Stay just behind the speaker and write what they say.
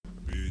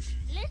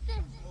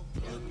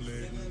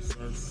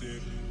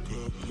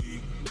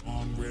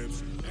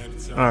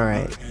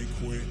Alright,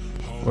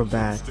 we're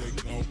back.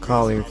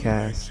 Collier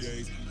Cast.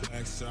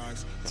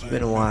 It's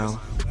been a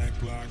while.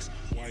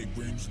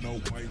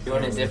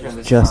 Doing it different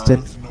this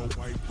Justin, time.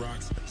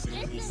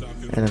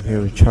 and I'm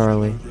here with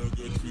Charlie.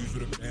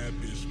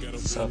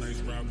 What's up, A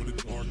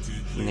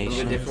little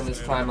nation? bit different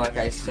this time, like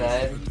I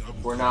said.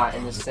 We're not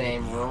in the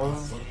same room.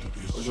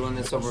 We're doing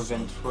this over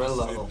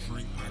Ventrilo.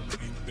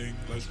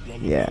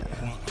 Yeah,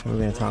 we're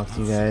gonna talk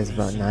to you guys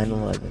about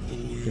 9/11,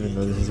 even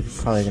though this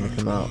is probably gonna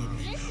come out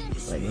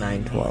like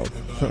 9/12.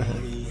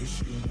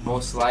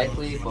 Most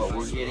likely, but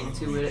we're getting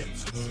to it.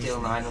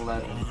 Still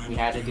 9/11. We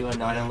had to do a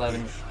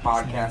 9/11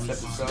 podcast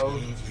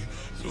episode,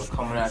 so we're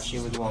coming at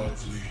you with one.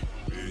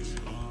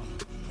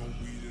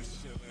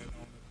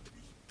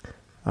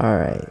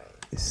 Alright,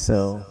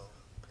 so.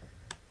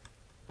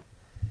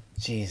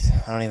 Jeez,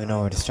 I don't even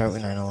know where to start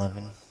with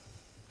 9/11.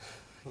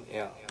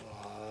 Yeah,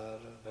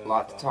 A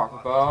lot to talk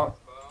about.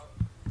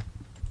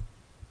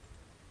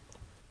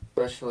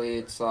 Especially,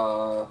 it's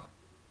a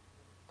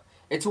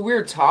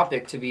weird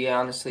topic to be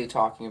honestly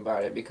talking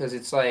about it, because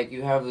it's like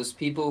you have those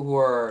people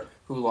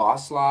who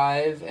lost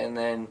life and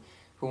then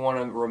who want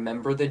to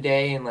remember the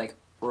day and like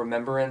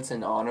remembrance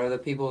and honor the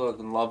people,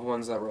 the loved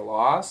ones that were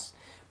lost.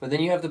 But then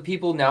you have the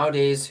people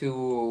nowadays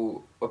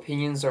who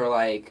opinions are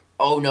like,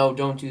 oh no,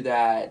 don't do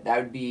that. That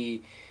would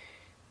be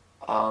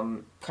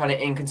kind of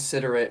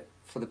inconsiderate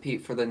for the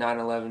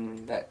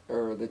 9/11 that,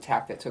 or the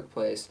attack that took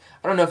place.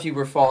 I don't know if you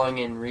were following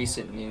in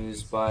recent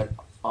news, but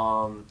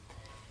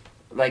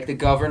like the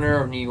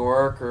governor of New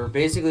York, or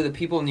basically the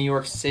people in New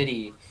York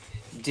City,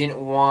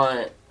 didn't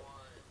want.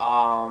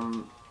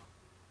 I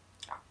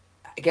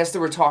guess they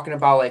were talking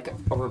about like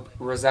a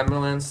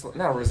resemblance,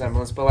 not a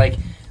resemblance, but like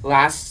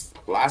last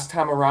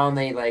time around,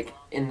 they like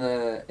in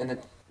the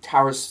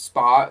tower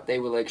spot, they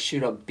would like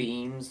shoot up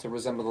beams to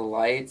resemble the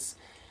lights.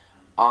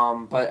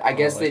 But I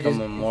guess they like a just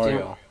memorial.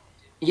 didn't.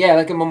 Yeah,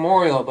 like a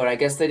memorial, but I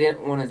guess they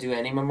didn't want to do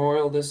any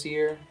memorial this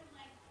year.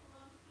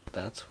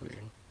 That's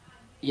weird.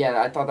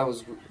 Yeah, I thought that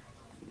was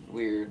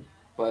weird,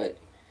 but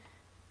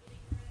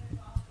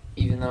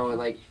even though it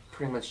like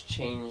pretty much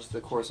changed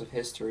the course of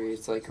history,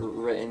 it's like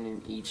written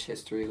in each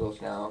history book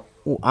now.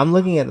 Well, I'm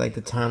looking at like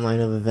the timeline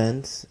of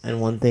events,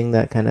 and one thing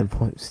that kind of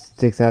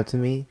sticks out to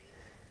me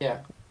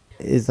Yeah.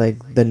 is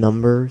like the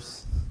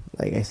numbers.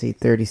 Like I see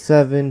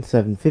 37,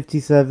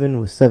 757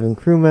 with 7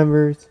 crew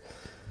members,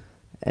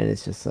 and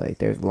it's just like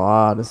there's a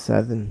lot of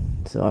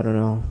 7. So I don't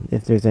know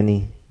if there's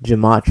any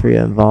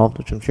gematria involved,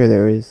 which I'm sure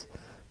there is,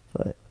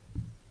 but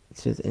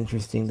it's just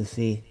interesting to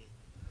see.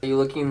 Are you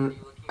looking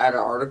at an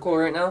article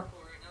right now?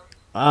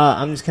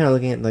 I'm just kind of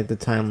looking at like the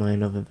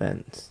timeline of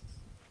events.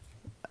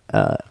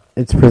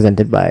 It's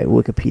presented by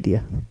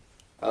Wikipedia.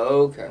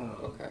 Okay.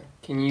 Okay.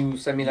 Can you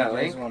send me that You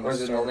guys link, wanna or is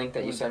it the start link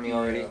that you with sent me the,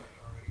 already?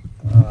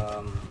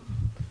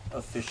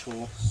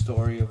 Official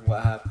story of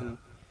what happened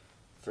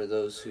for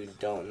those who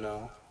don't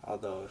know.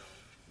 Although if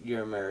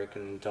you're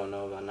American and don't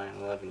know about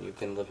 9/11, you've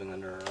been living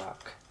under a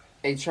rock.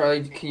 Hey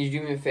Charlie, can you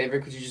do me a favor?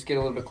 Could you just get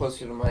a little bit closer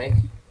to the mic?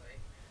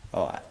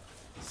 Oh,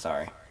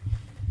 sorry.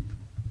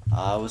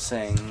 I was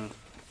saying,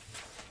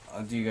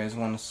 do you guys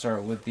want to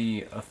start with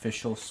the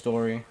official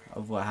story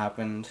of what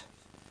happened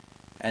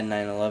at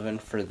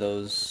 9/11 for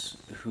those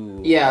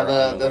who Yeah, are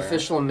the unaware?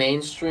 official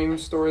mainstream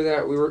story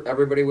that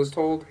everybody was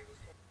told.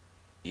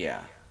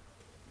 Yeah.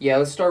 Yeah,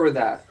 let's start with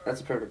that.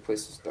 That's a perfect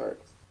place to start.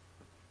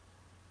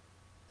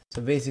 So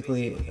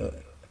basically,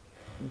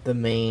 the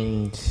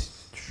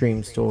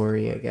mainstream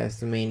story, I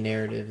guess, the main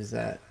narrative is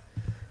that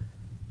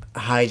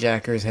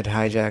hijackers had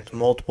hijacked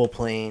multiple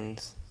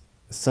planes.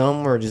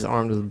 Some were just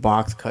armed with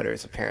box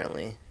cutters,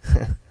 apparently.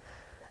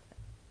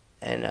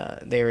 And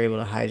they were able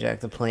to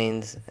hijack the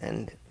planes,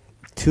 and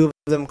 2 of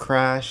them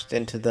crashed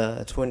into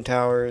the Twin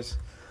Towers.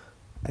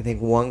 I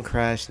think 1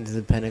 crashed into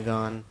the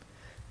Pentagon,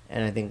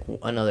 and I think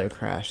another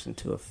crashed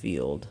into a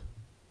field.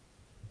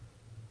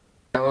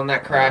 The one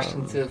that crashed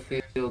into the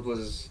field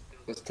was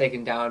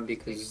taken down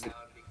because the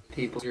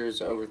people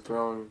was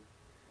overthrown.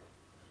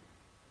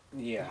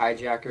 Yeah.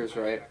 Hijackers,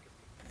 right?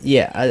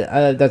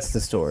 Yeah, that's the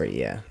story,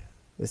 yeah.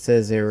 It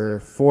says there were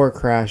 4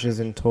 crashes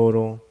in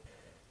total.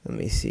 Let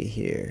me see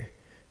here.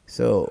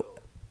 So,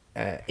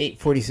 at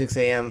 8:46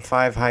 a.m.,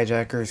 5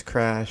 hijackers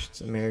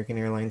crashed American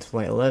Airlines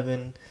Flight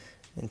 11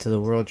 into the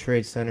World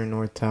Trade Center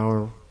North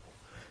Tower.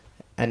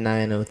 At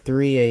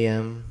 9:03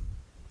 a.m.,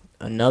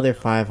 another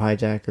 5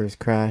 hijackers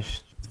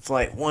crashed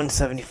Flight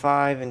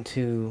 175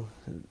 into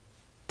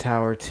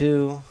Tower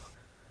 2.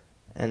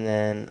 And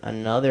then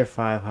another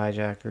 5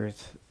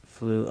 hijackers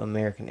flew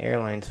American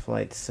Airlines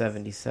Flight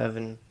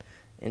 77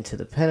 into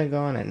the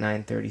Pentagon at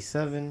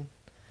 9:37.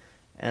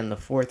 And the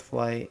 4th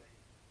flight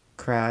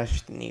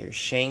crashed near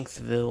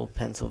Shanksville,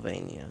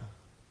 Pennsylvania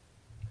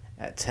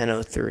at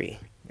 10:03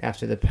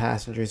 after the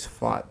passengers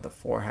fought the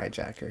 4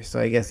 hijackers. So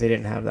I guess they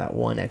didn't have that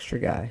one extra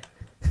guy.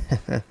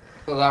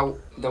 So that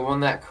the one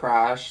that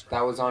crashed,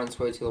 that was on its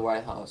way to the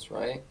White House,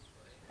 right?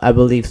 I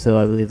believe so.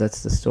 I believe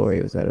that's the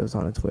story, was that it was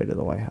on its way to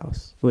the White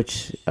House.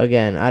 Which,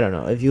 again, I don't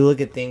know. If you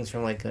look at things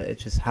from like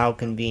it's just how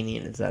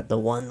convenient is that the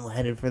one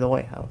headed for the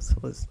White House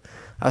was.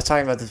 I was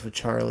talking about this with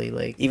Charlie.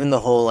 Like, even the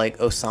whole like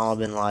Osama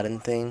bin Laden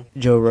thing.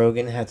 Joe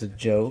Rogan has a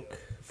joke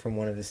from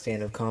one of his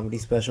stand-up comedy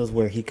specials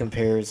where he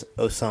compares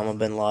Osama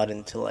bin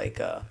Laden to like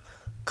a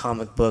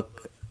comic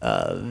book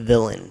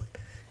villain,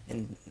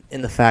 and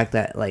in the fact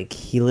that like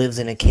he lives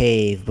in a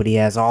cave, but he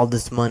has all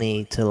this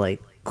money to like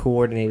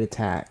coordinate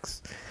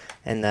attacks,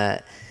 and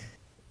that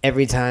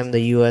every time the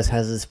U.S.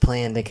 has this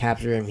plan to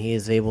capture him, he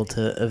is able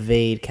to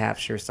evade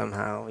capture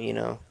somehow, you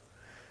know?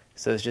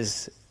 So it's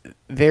just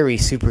very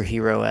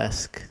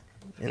superhero-esque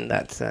in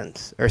that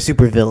sense, or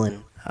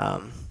supervillain.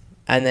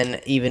 And then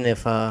even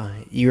if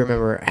you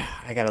remember,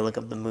 I gotta look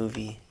up the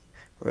movie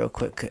real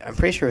quick. I'm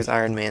pretty sure it was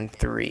Iron Man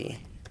 3.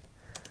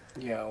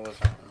 Yeah, it was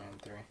Iron Man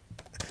 3.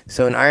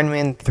 So in Iron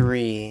Man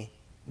 3,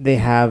 they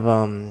have,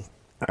 alright,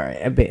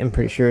 I'm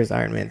pretty sure it's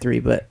Iron Man 3,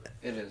 but...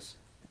 It is.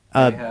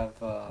 They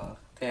have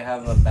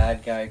a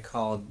bad guy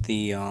called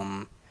the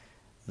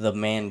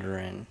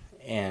Mandarin,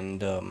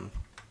 and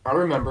I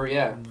remember,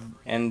 yeah.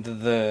 And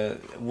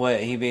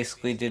what he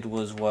basically did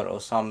was what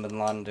Osama bin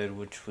Laden did,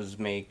 which was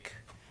make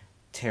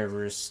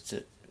terrorist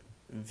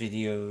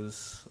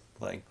videos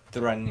like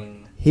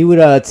threatening. He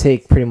would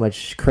take pretty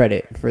much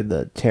credit for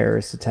the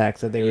terrorist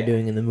attacks that they were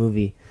doing in the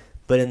movie,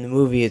 but in the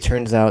movie it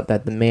turns out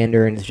that the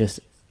Mandarin is just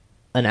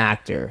an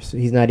actor, so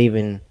he's not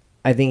even.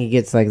 I think he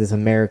gets like this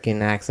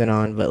American accent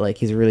on, but like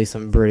he's really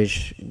some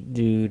British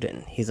dude,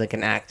 and he's like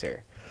an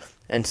actor.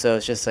 And so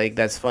it's just like,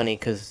 that's funny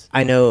because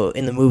I know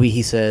in the movie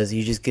he says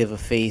you just give a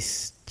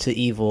face to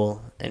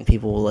evil and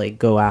people will like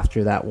go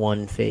after that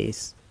one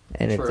face.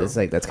 And it's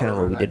like, that's kind of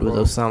what we did with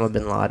Osama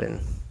bin Laden,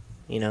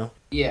 you know?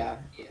 Yeah,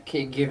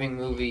 giving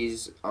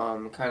movies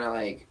kind of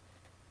like,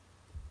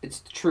 it's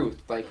the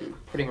truth, like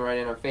putting it right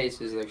in our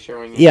faces, like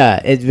showing.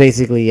 Yeah, it's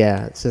basically,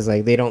 it's just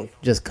like they don't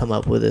just come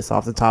up with this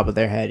off the top of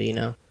their head, you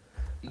know?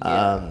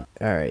 Yeah.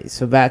 All right,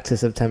 so back to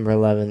September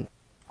 11th.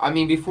 I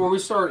mean, before we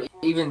start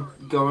even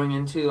going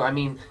into, I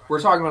mean,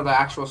 we're talking about the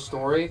actual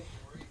story.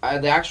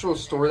 The actual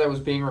story that was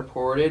being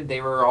reported,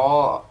 they were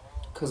all,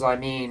 because I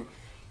mean,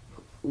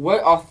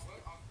 what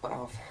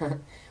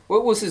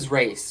was his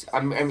race? I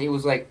mean, it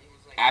was like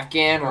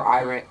Afghan or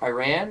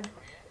Iran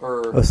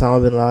or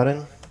Osama bin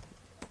Laden?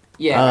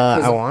 Yeah,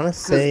 I want to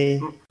say,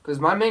 because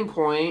my main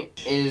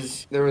point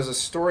is there was a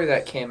story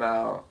that came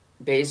out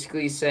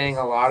basically saying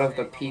a lot of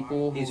the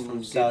people He's who from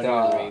did Saudi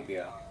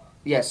Arabia.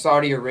 Yeah,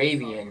 Saudi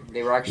Arabian.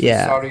 They were actually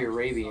Saudi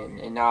Arabian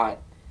and not.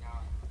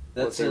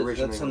 That's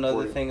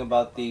another thing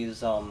about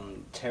these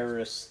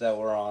terrorists that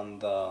were on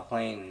the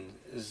plane,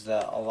 is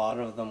that a lot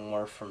of them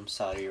were from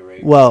Saudi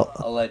Arabia. Well,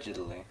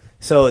 allegedly.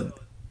 So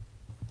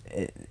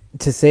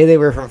to say they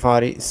were from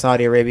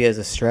Saudi Arabia is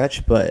a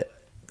stretch, but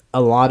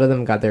a lot of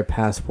them got their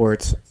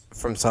passports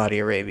from Saudi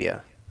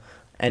Arabia,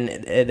 and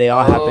they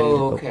all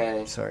happened.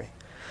 Okay.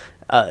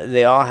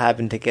 They all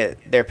happened to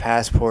get their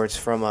passports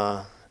from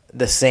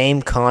the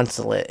same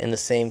consulate in the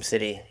same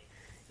city,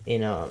 you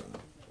know,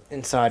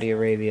 in Saudi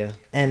Arabia.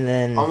 And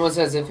then almost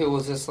as if it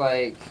was just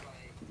like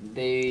and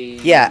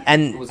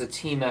it was a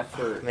team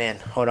effort. Man,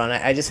 hold on,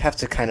 I just have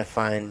to kind of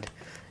find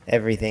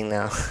everything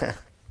now,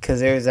 because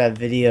there's that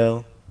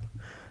video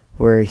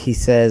where he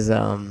says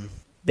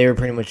they were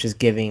pretty much just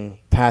giving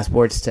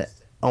passports to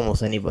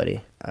almost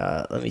anybody.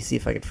 Let me see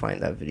if I can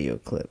find that video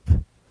clip.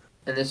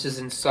 And this is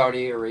in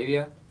Saudi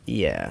Arabia?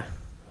 Yeah.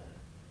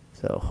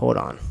 So hold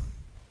on.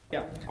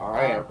 Yeah. All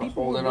right, I'm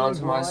holding on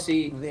to my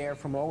seat. There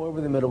from all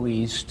over the Middle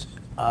East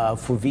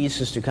for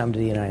visas to come to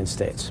the United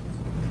States.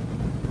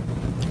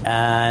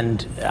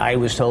 And I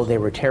was told they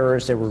were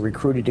terrorists. They were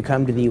recruited to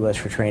come to the U.S.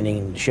 for training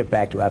and shipped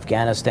back to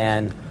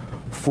Afghanistan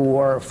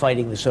for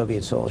fighting the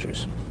Soviet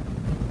soldiers.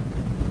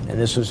 And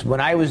this was, when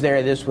I was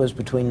there, this was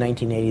between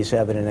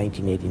 1987 and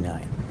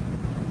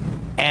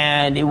 1989.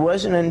 And it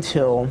wasn't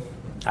until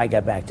I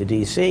got back to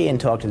D.C. and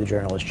talked to the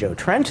journalist Joe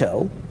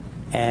Trento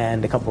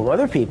and a couple of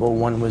other people.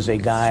 One was a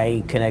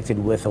guy connected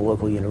with a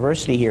local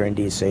university here in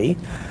D.C.,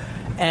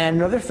 and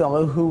another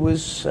fellow who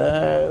was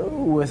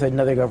with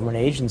another government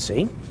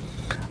agency.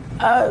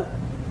 But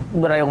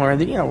I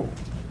learned that, you know,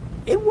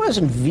 it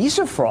wasn't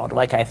visa fraud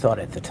like I thought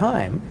at the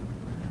time.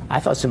 I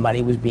thought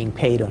somebody was being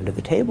paid under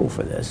the table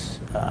for this,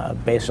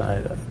 based on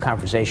a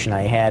conversation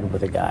I had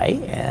with a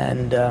guy.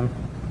 And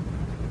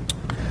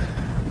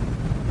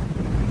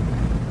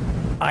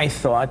I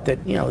thought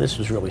that, you know, this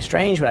was really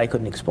strange, but I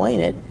couldn't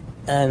explain it.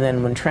 And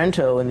then when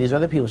Trento and these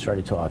other people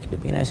started talking to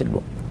me, and I said,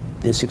 well,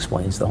 this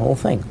explains the whole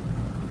thing.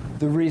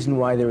 The reason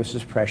why there was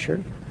this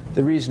pressure,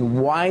 the reason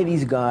why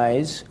these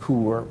guys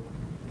who were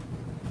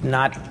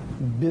not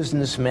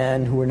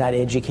businessmen, who were not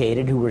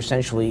educated, who were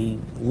essentially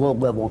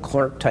low-level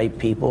clerk-type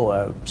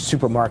people,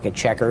 supermarket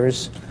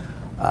checkers,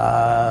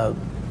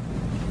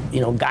 you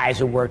know, guys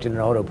who worked in an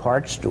auto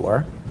parts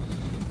store,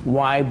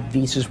 why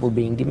visas were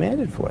being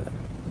demanded for them.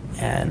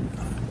 And,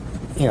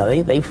 you know,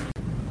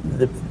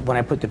 when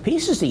I put the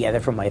pieces together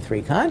from my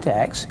three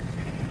contacts,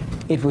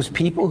 It was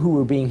people who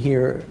were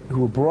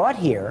brought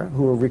here,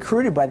 who were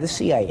recruited by the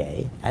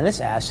CIA and its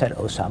asset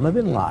Osama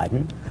bin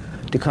Laden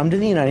to come to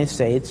the United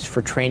States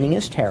for training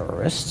as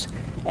terrorists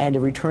and to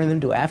return them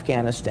to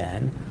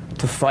Afghanistan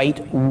to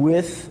fight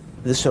with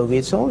the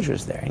Soviet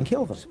soldiers there and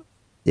kill them.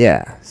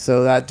 Yeah,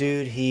 so that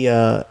dude,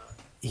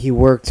 he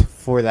worked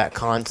for that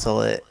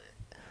consulate.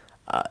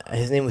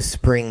 His name was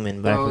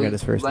Springman, but I forgot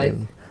his first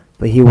name.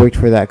 But he worked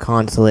for that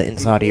consulate in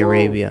Saudi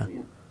Arabia,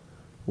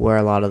 where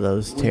a lot of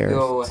those terrorists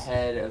go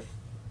ahead of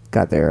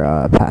got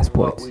their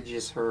passports. what we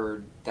just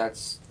heard.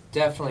 That's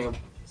definitely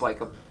like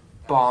a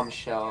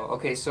bombshell.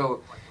 Okay,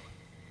 so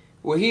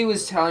what he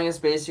was telling us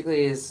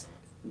basically is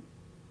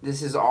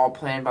this is all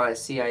planned by the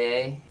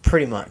CIA.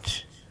 Pretty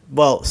much.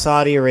 Well,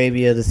 Saudi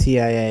Arabia, the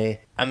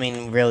CIA. I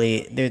mean,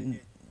 really,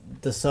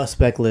 the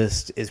suspect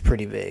list is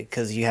pretty big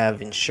because you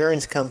have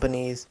insurance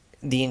companies.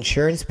 The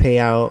insurance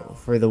payout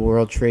for the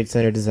World Trade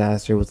Center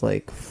disaster was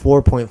like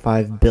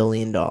 $4.5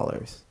 billion.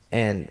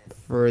 And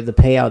for the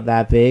payout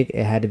that big,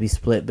 it had to be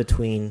split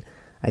between,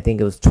 I think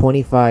it was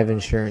 25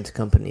 insurance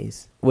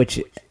companies. Which,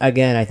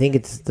 again, I think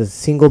it's the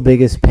single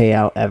biggest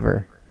payout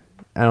ever.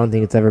 I don't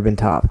think it's ever been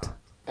topped.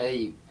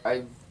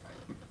 I've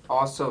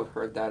also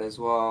heard that as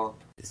well.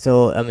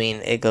 So, I mean,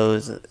 it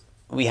goes,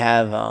 we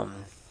have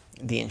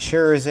the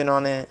insurers in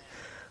on it.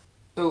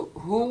 So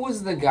who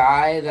was the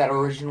guy that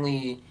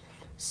originally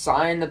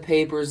signed the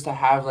papers to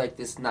have like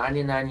this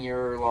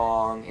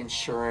 99-year-long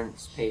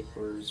insurance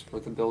papers for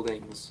the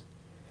buildings?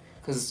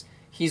 Because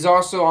he's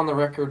also on the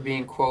record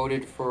being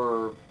quoted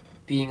for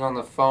being on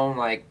the phone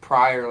like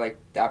prior, like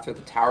after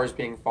the towers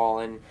being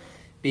fallen,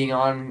 being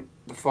on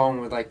the phone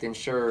with like the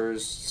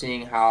insurers,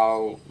 seeing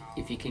how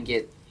if he can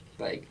get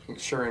like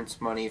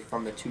insurance money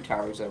from the 2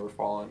 towers that were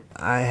fallen.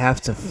 I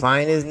have to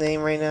find his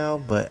name right now,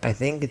 but I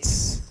think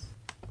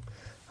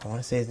I want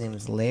to say his name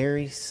is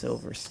Larry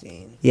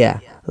Silverstein. Yeah,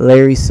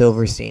 Larry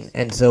Silverstein.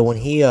 And so when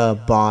he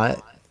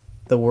bought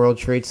the World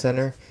Trade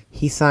Center,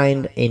 he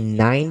signed a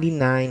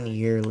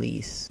 99-year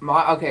lease.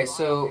 Okay,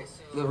 so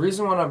the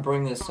reason why I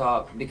bring this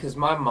up, because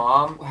my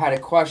mom had a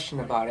question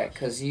about it,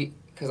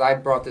 because I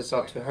brought this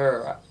up to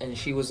her, and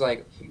she was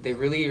like, they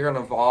really are going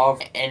to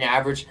involve an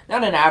average,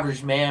 not an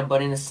average man,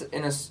 but in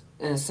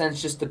a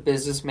sense, just a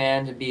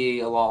businessman to be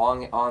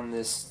along on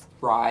this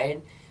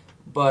ride.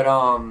 But,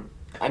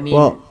 I mean...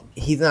 Well,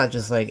 he's not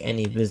just like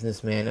any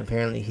businessman.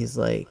 Apparently, he's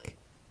like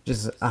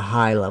just a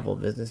high-level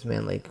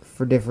businessman, like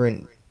for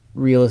different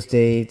real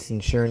estates,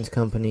 insurance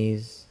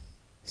companies,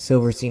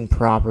 Silverstein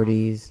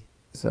Properties.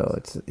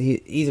 So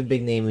he's a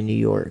big name in New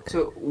York.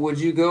 So would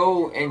you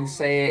go and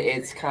say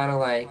it's kind of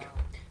like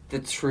the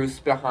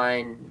truth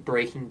behind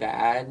Breaking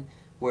Bad,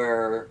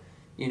 where,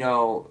 you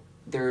know,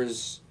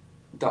 there's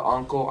the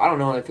uncle, I don't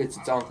know if it's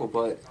its uncle,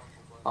 but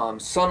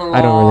son-in-law.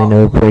 I don't really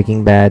know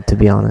Breaking Bad, to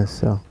be honest.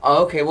 So.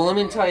 Oh, okay, well let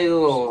me tell you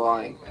a little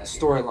like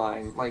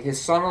storyline. Like his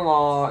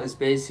son-in-law is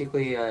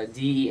basically a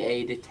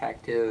DEA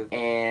detective,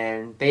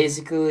 and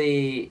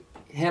basically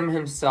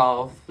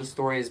himself, the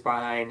story is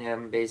behind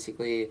him.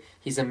 Basically,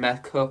 he's a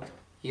meth cook.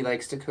 He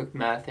likes to cook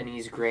meth, and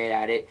he's great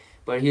at it.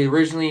 But he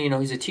originally, you know,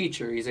 he's a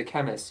teacher. He's a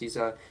chemist. He's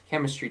a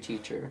chemistry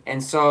teacher.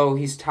 And so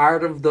he's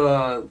tired of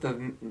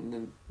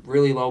the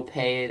really low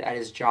pay at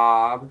his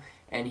job,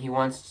 and he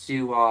wants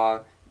to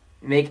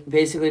make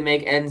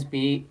ends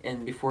meet.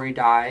 And before he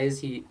dies,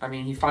 he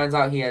finds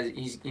out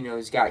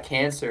he's got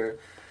cancer.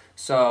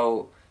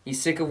 So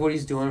he's sick of what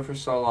he's doing for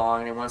so long,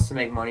 and he wants to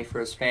make money for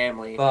his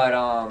family.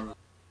 But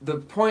the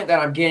point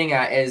that I'm getting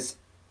at is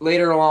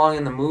later along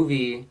in the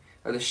movie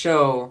or the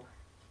show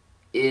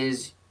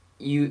is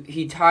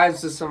he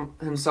ties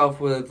himself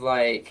with,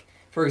 like,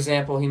 for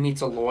example, he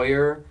meets a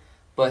lawyer,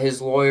 but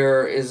his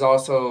lawyer is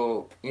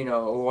also, you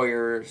know,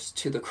 lawyers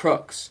to the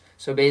crooks.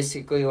 So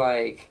basically,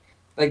 like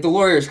the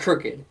lawyer is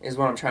crooked is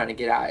what I'm trying to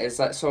get at. Is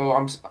that so?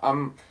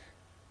 I'm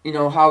you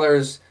know how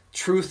there's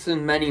truth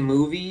in many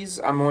movies.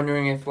 I'm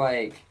wondering if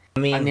like I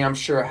mean I'm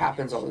sure it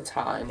happens all the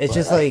time. It's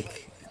just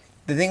like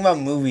the thing about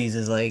movies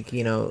is like,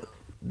 you know,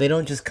 they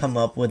don't just come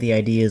up with the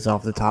ideas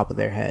off the top of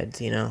their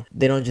heads, you know?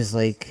 They don't just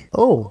like,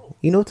 oh,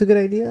 you know what's a good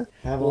idea?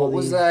 Have a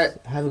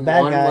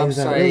bad guy who's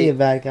not really a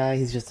bad guy,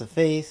 he's just a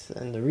face,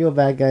 and the real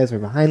bad guys are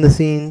behind the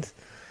scenes.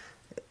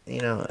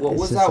 You know, what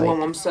was that one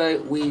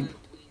website we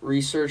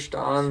researched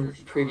on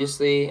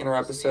previously in our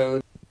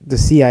episode? The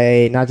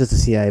CIA, not just the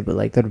CIA, but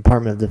like the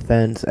Department of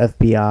Defense,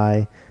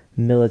 FBI,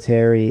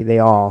 military, they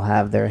all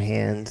have their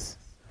hands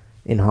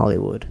in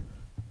Hollywood.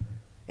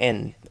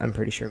 And I'm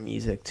pretty sure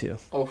music, too.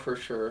 Oh, for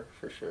sure.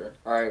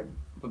 All right,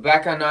 but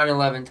back on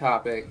 9/11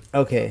 topic.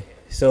 Okay,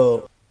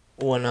 so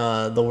when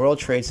the World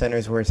Trade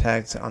Centers were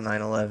attacked on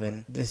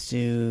 9/11, this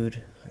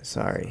dude...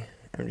 Sorry,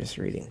 I'm just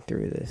reading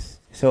through this.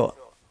 So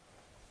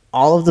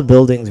all of the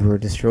buildings were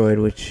destroyed,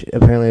 which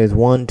apparently is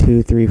 1,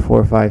 2, 3,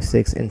 4, 5,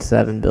 6, and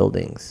 7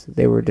 buildings.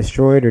 They were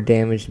destroyed or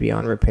damaged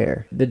beyond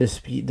repair.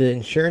 The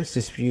insurance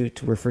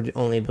dispute were for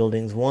only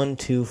buildings 1,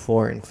 2,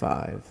 4, and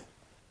 5.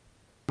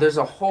 There's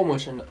a whole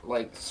bunch of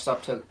like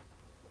stuff to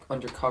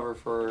undercover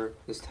for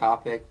this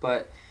topic,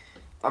 but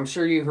I'm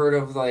sure you heard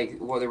of like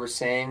what they were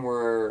saying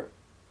where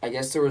I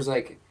guess there was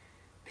like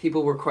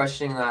people were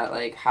questioning that,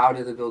 like, how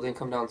did the building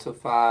come down so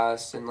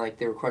fast, and like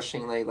they were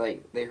questioning,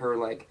 like they heard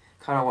like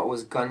kind of what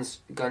was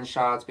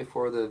gunshots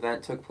before the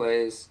event took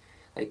place,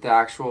 like the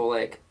actual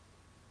like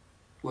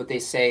what they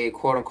say,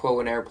 quote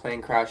unquote, an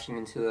airplane crashing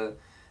into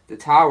the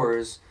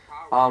towers.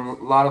 A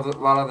lot of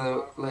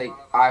the like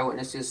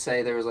eyewitnesses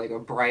say there was like a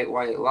bright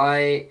white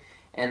light,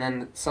 and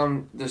then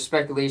there's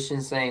speculation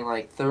saying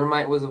like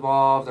thermite was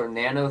involved or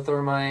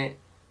nanothermite.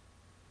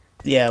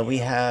 Yeah, we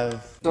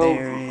have. So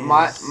There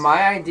my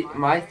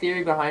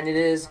theory behind it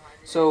is,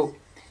 so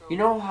you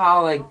know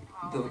how like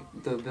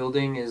the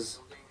building is,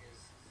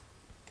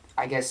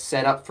 I guess,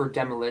 set up for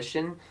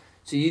demolition.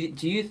 So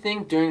do you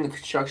think during the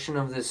construction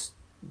of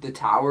the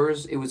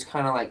towers, it was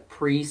kind of like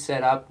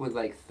pre-set up with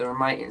like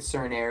thermite in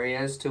certain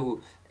areas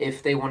to,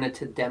 if they wanted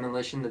to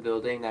demolition the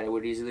building, that it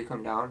would easily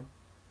come down?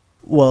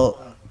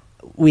 Well,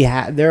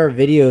 there are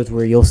videos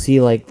where you'll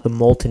see like the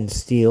molten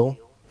steel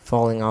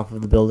falling off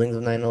of the buildings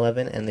of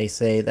 9/11, and they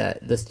say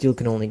that the steel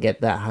can only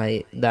get that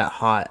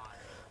hot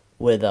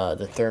with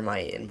the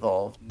thermite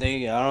involved.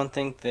 I don't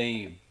think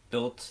they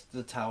built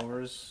the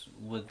towers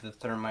with the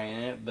thermite in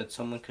it, but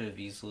someone could have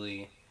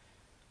easily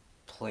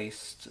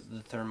placed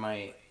the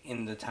thermite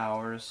in the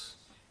towers.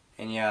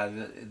 And yeah,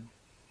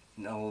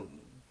 a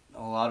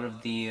lot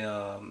of the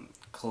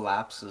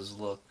collapses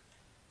look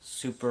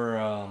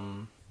super.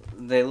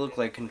 They look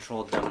like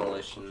controlled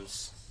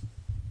demolitions.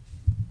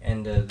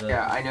 And the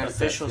Yeah, I noticed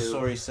that official too.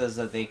 story says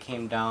that they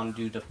came down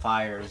due to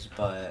fires,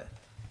 but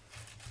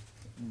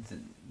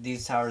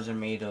these towers are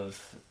made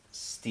of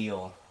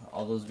steel.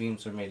 All those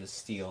beams are made of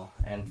steel,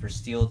 and for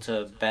steel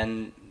to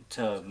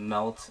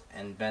melt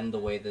and bend the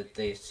way that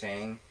they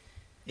sang,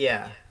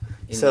 Yeah.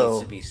 it So-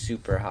 needs to be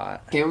super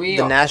hot. Can we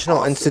The National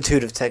also-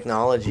 Institute of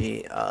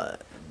Technology,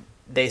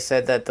 they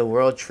said that the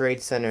World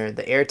Trade Center,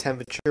 the air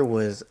temperature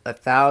was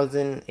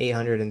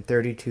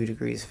 1,832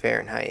 degrees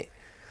Fahrenheit,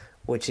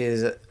 which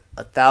is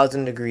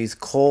 1,000 degrees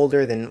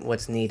colder than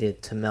what's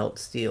needed to melt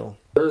steel.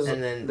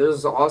 And then-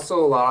 There's also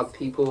a lot of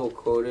people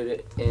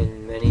quoted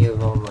in many of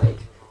them, like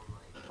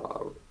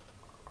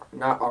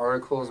not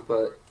articles,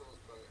 but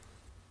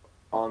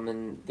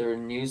in their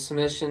news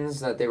submissions,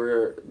 that they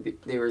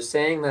were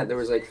saying that there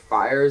was like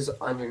fires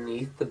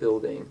underneath the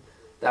building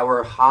that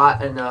were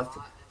hot enough.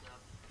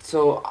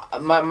 So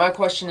my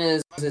question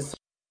is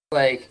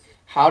like,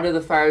 how did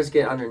the fires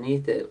get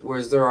underneath it?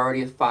 Was there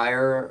already a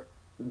fire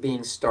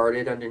being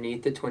started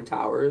underneath the Twin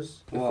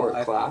Towers before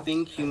Well, it collapsed? I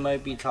think you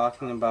might be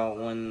talking about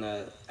when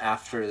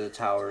after the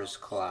towers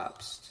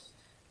collapsed.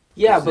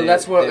 Yeah, 'Cause but they-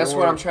 that's what they I'm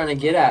were- trying to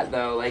get at,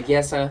 though. Like,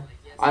 yes, I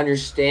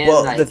understand.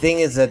 Well, like, the thing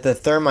is that the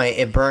thermite,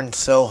 it burned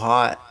so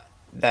hot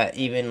that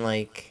even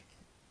like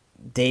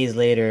days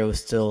later it was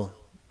still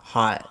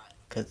hot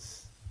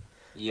because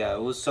Yeah,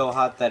 it was so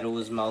hot that it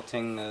was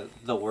melting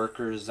the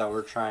workers that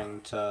were trying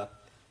to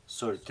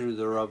sort through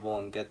the rubble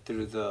and get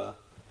through the.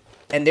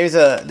 and this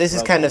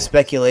is kind of Rubble.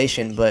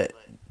 speculation, but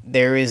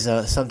there is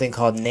something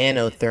called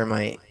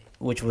nanothermite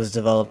which was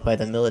developed by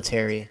the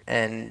military,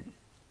 and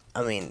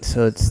I mean,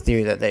 so it's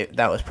theory that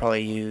that was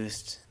probably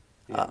used.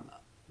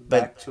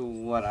 Back to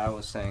what I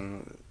was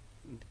saying,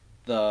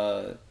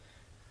 the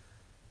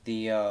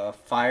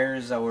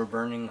fires that were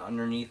burning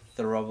underneath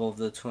the rubble of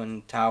the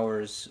Twin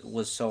Towers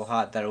was so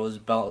hot that it was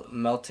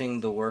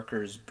melting the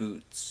workers'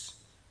 boots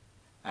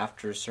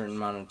after a certain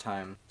amount of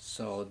time.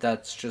 So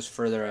that's just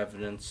further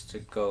evidence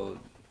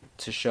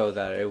to show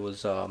that it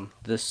was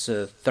this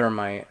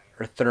thermite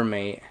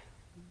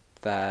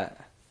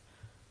that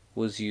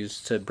was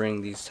used to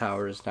bring these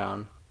towers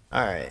down.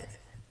 All right.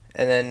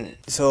 And then,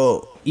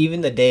 so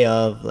even the day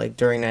of, like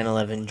during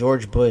 9/11,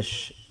 George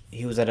Bush,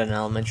 he was at an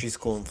elementary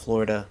school in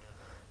Florida.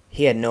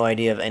 He had no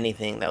idea of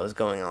anything that was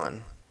going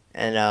on.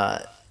 And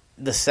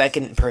the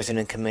second person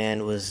in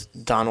command was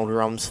Donald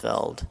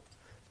Rumsfeld.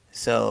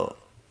 So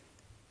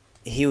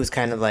he was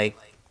kind of like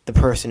the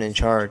person in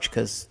charge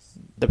because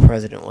the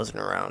president wasn't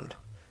around.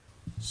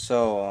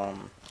 So,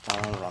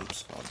 Donald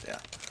Rumsfeld, yeah.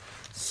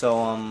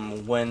 So,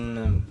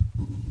 when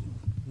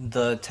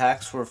the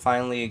attacks were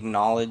finally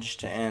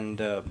acknowledged and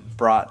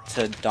brought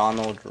to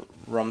Donald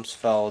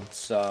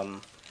Rumsfeld's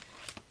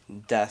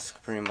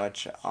desk, pretty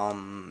much,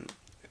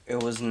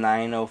 it was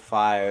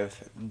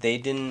 9:05. They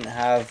didn't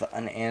have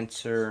an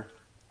answer.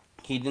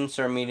 He didn't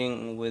start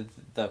meeting with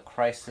the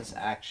crisis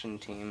action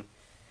team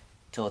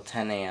till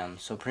 10 a.m.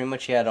 So pretty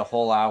much he had a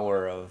whole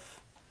hour of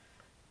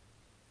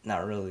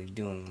not really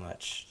doing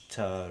much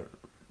to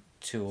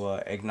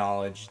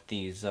acknowledge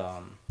these.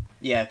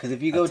 Yeah, because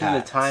if you go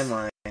Attacks. to the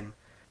timeline,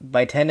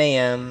 by 10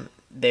 a.m.,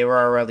 they were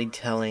already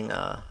telling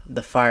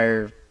the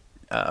fire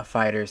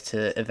fighters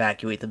to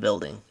evacuate the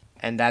building.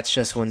 And that's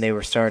just when they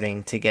were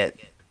starting to get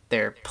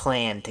their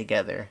plan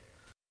together.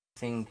 I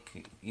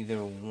think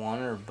either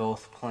one or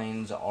both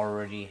planes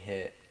already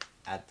hit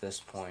at this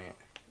point.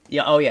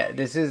 Yeah, oh yeah,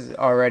 this is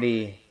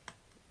already,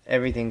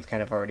 everything's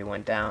kind of already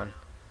went down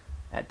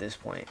at this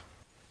point.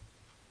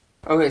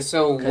 okay,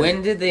 so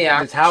when did the The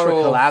actual tower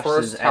collapses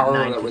first at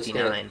tower that was hit?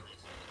 9:59.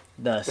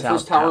 The The south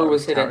first tower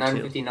was hit at Tower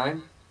 2.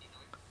 9:59.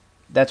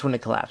 That's when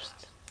it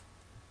collapsed.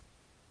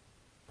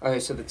 Okay,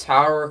 so the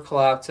tower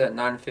collapsed at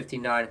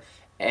 9:59,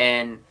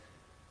 and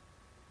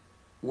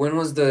when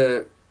was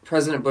the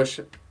President Bush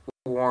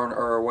warned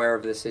or aware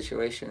of this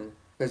situation?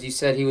 Because you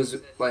said he was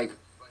like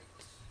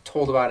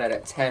told about it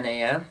at 10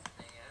 a.m.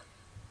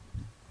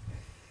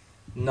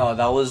 No,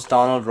 that was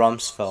Donald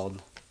Rumsfeld.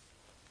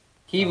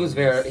 He was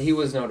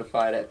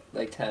notified at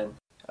like 10.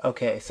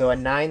 Okay, so at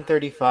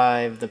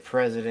 9:35, the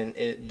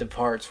president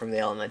departs from the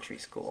elementary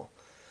school.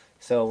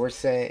 So we're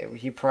saying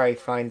he probably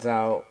finds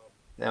out.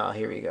 Now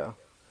here we go.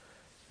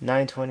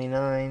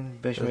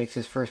 9:29, Bush makes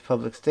his first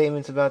public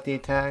statements about the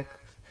attack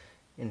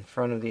in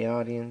front of the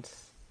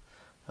audience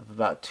of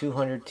about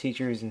 200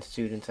 teachers and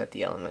students at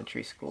the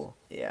elementary school.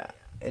 Yeah,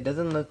 it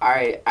doesn't look. All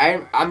right,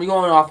 I'm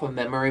going off of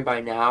memory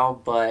by now,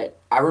 but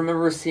I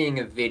remember seeing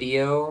a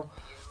video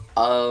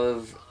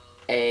of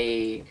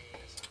a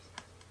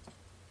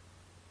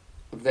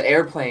the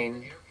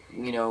airplane,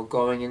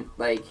 going in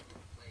like,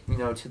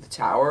 to the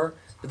tower.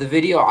 But the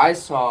video I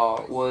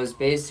saw was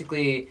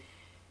basically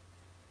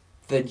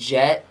the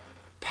jet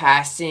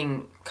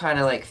passing kind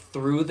of like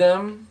through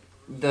them,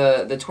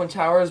 the twin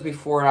towers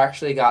before it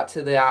actually got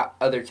to the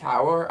other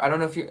tower. I don't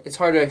know if it's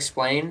hard to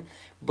explain,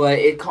 but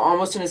it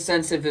almost in a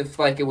sense if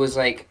like it was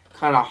like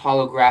kind of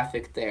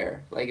holographic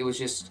there, like it was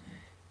just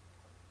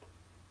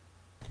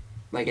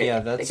like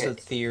That's a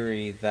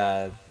theory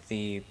that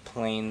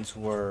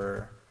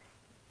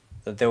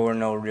that there were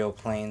no real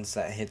planes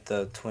that hit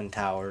the twin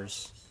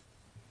towers,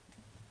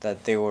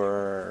 that they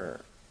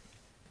were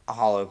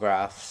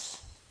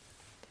holographs.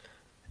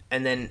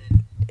 And then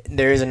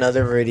there is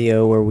another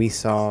video where we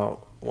saw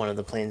one of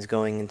the planes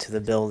going into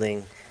the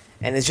building,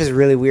 and it's just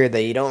really weird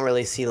that you don't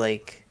really see,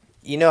 like,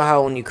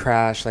 how when you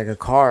crash like a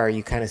car,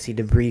 you kind of see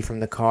debris from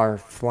the car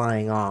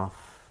flying off.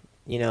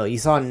 You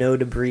saw no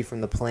debris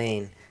from the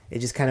plane. It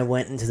just kind of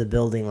went into the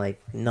building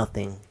like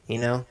nothing.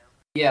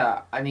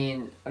 Yeah, I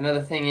mean,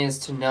 another thing is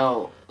to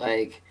note,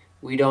 like,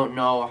 we don't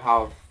know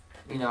how,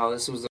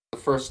 this was the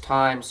first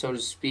time, so to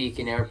speak,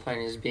 an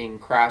airplane is being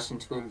crashed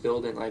into a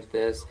building like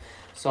this.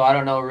 So I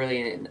don't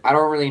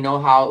really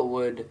know how it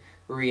would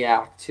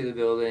react to the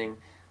building.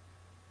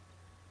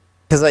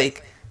 Because,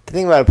 like, the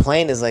thing about a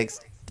plane is, like,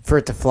 for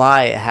it to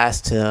fly, it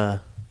has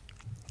to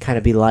kind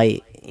of be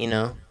light,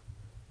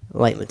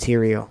 light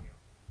material.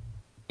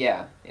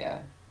 Yeah.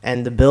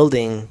 And the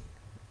building,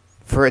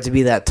 for it to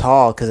be that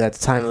tall, because at the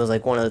time it was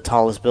like one of the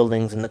tallest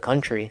buildings in the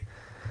country,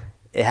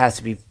 it has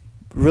to be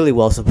really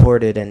well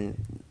supported,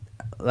 and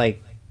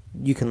like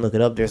you can look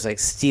it up. There's like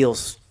steel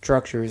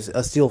structures,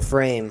 a steel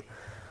frame,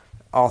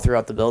 all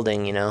throughout the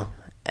building,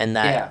 and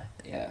that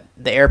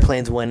the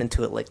airplanes went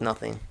into it like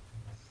nothing.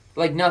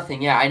 Like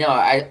nothing, yeah, I know.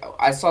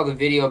 I saw the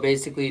video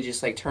basically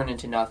just like turn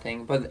into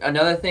nothing. But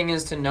another thing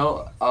is to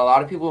note, a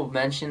lot of people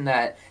mentioned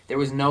that there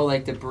was no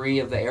like debris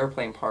of the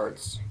airplane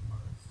parts.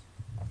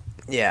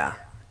 Yeah.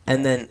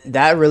 And then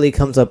that really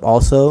comes up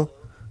also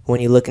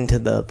when you look into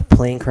the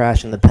plane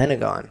crash in the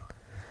Pentagon.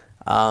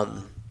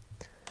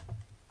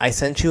 I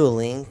sent you a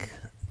link.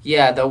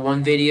 Yeah, the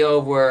one video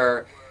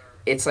where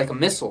it's like a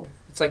missile.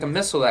 It's like a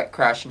missile that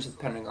crashed into the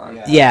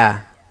Pentagon.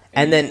 Yeah.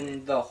 And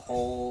then the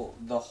hole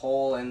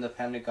in the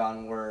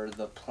Pentagon where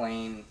the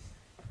plane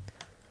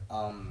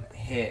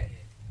hit,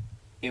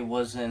 it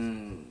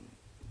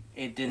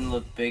didn't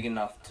look big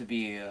enough to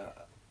be a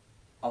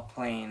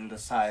plane the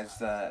size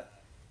that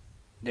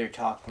they're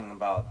talking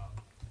about.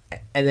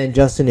 And then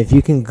Justin, if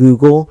you can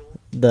Google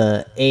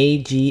the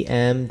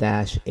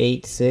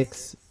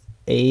AGM-86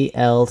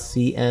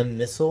 ALCM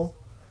missile,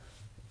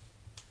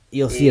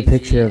 you'll see a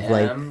picture of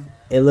like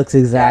it looks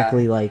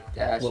exactly like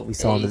what we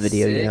saw in the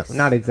video.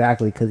 Not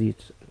exactly because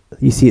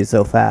you see it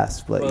so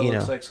fast, but it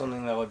looks like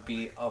something that would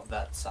be of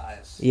that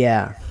size.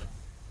 Yeah.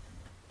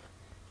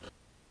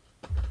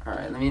 All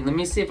right, let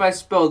me see if I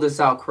spelled this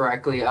out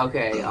correctly.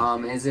 Okay,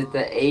 is it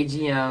the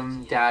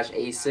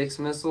AGM-A6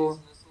 missile?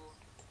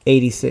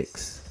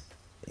 86.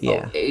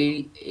 Yeah.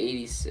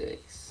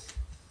 86.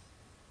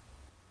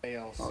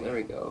 Oh, there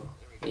we go.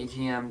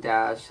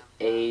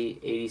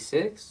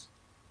 AGM-A86?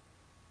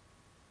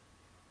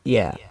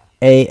 Yeah.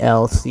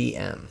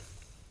 ALCM.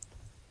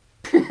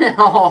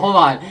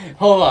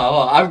 Hold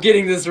on. I'm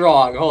getting this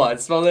wrong. Hold on.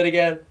 Spell it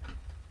again.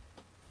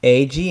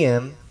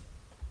 AGM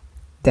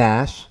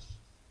dash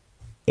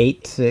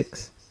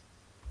 86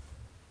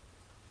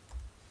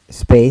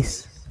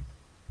 space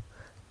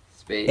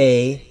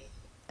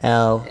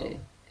ALCM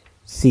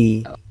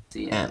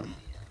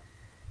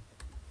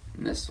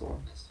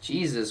missile.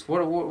 Jesus,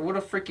 what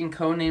a freaking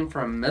code name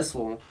for a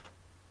missile.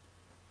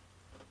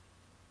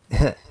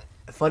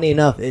 Funny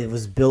enough, it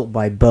was built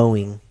by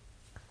Boeing,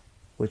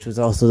 which was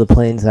also the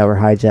planes that were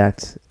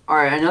hijacked. All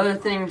right, another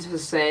thing to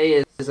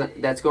say is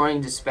that's going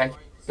into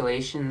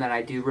speculation that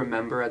I do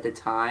remember at the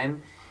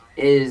time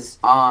is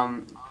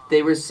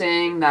they were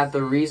saying that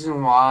the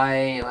reason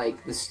why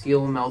like the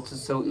steel melted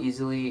so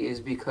easily is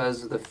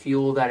because the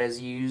fuel that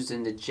is used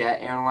in the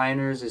jet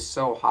airliners is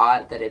so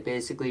hot that it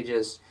basically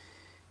just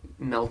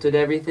melted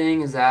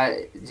everything.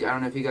 I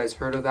don't know if you guys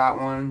heard of that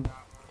one.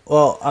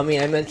 Well, I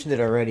mean, I mentioned it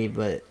already,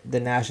 but the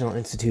National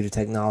Institute of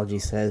Technology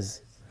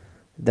says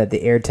that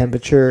the air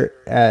temperature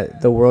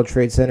at the World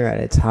Trade Center at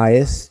its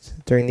highest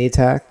during the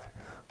attack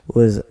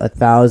was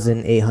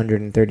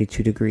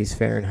 1,832 degrees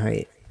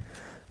Fahrenheit,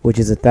 which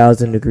is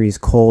 1,000 degrees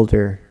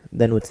colder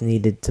than what's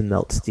needed to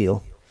melt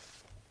steel.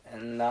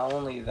 And not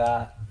only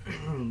that,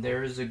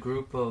 there is a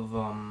group of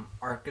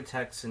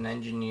architects and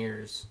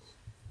engineers.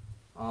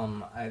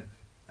 I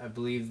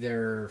believe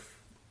they're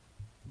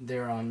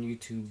on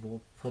YouTube.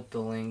 We'll put the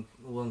link.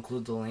 We'll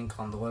include the link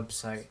on the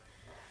website.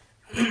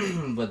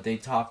 But they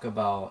talk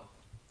about,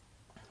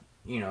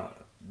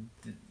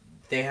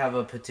 they have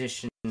a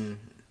petition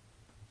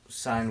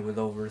signed with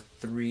over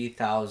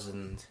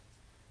 3,000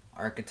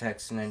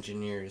 architects and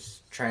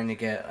engineers trying to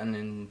get an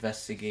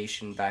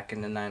investigation back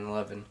into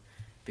 9/11,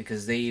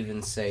 because they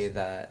even say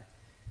that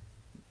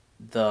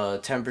the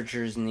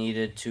temperatures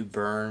needed to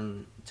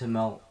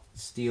melt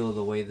steel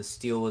the way the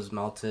steel was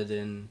melted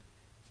in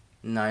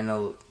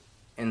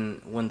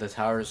when the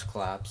towers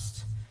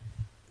collapsed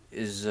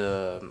is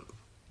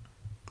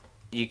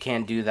you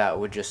can't do that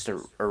with just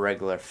a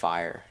regular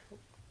fire.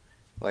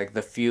 Like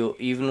the fuel,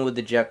 even with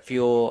the jet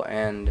fuel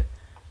and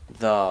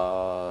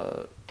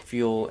the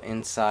fuel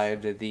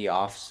inside the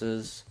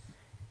offices,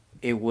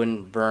 it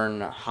wouldn't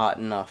burn hot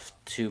enough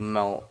to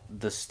melt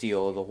the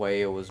steel the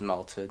way it was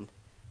melted.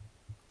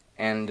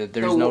 And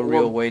there's no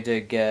real way to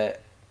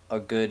get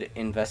a good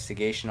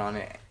investigation on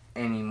it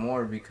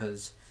anymore,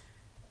 because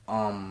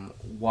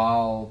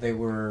while they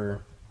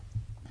were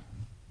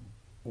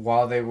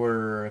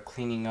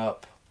cleaning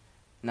up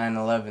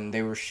 9/11,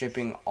 they were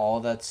shipping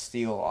all that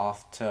steel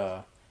off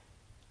to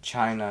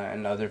China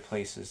and other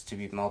places to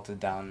be melted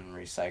down and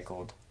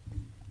recycled.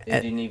 They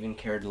didn't even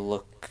care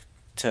to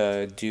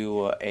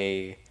do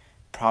a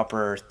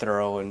proper,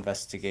 thorough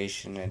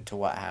investigation into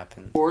what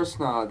happened. Of course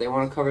not. They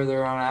want to cover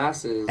their own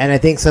asses. And I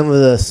think some of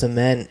the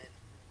cement,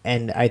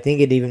 and I think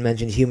it even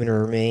mentioned human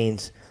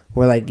remains,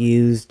 were like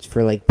used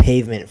for like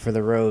pavement for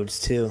the roads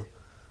too.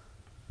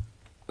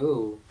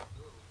 Ooh.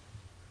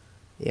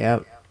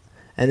 Yep.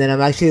 And then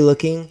I'm actually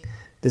looking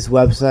this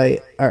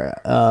website, or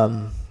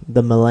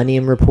the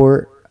Millennium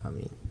Report. I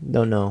mean,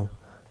 don't know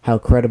how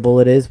credible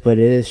it is, but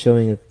it is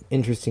showing an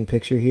interesting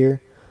picture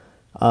here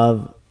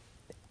of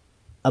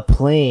a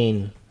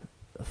plane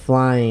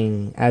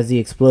flying as the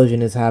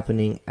explosion is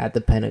happening at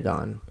the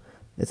Pentagon.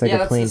 It's like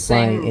a plane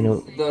flying in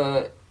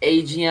the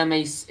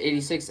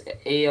AGM-86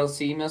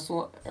 ALC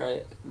missile,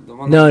 right? The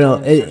one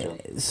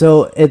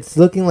so it's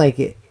looking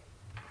like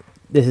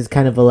this is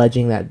kind of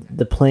alleging that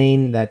the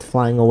plane that's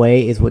flying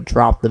away is what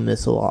dropped the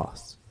missile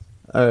off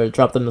to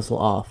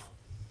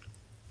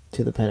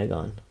the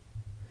Pentagon.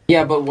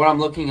 Yeah, but what I'm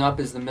looking up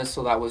is the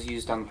missile that was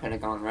used on the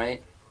Pentagon,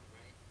 right?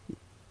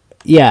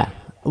 Yeah.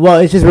 Well,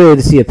 it's just really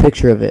to see a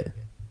picture of it.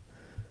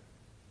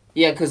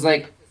 Yeah, because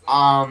like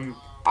the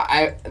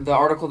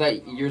article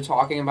that you're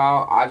talking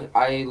about,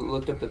 I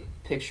looked up the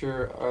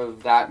picture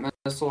of that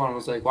missile and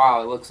was like,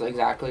 wow, it looks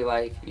exactly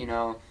like,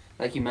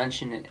 like you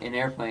mentioned, an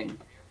airplane.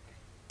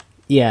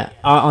 Yeah,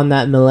 on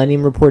that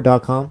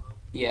millenniumreport.com.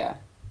 Yeah.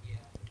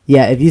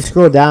 Yeah, if you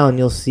scroll down,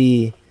 you'll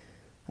see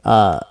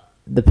the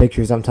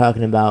pictures I'm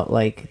talking about,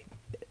 like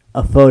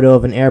a photo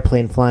of an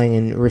airplane flying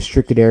in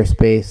restricted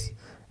airspace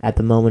at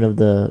the moment of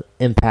the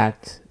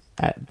impact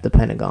at the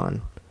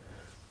Pentagon.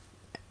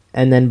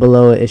 And then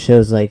below it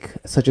shows like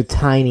such a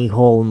tiny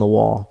hole in the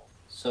wall.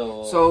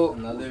 So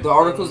the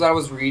articles I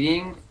was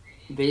reading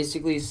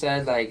basically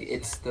said like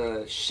it's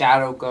the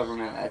shadow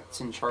government that's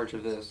in charge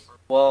of this.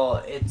 Well,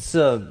 it's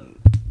so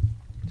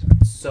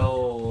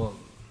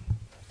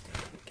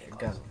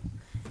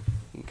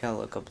we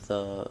gotta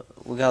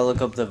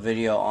look up the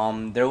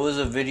video. There was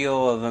a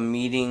video of a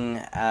meeting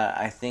at,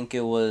 I think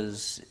it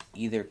was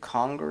either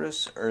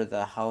Congress or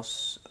the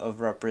House of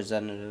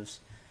Representatives,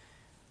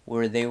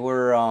 where they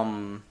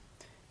were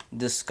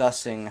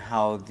discussing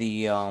how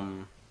the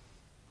I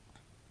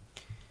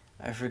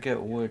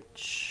forget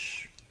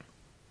which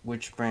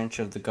branch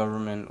of the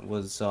government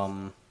was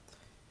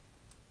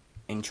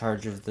in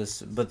charge of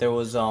this, but there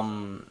was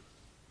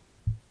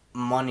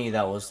money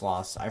that was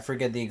lost. I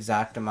forget the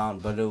exact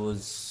amount, but it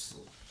was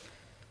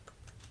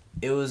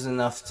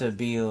enough to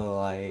be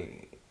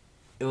like,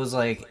 it was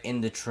like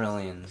in the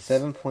trillions.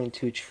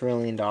 $7.2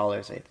 trillion,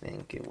 I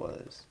think it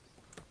was.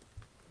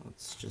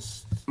 It's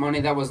just money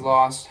that was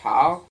lost.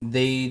 How?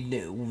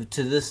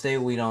 To this day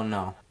we don't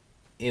know.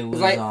 It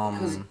was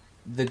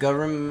the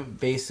government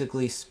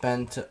basically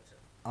spent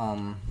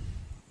we're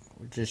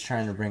just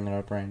trying to bring it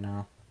up right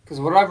now. Because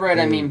what I've read,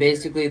 I mean,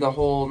 basically the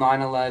whole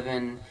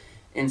 9/11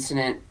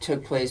 incident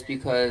took place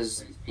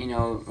because,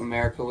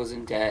 America was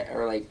in debt,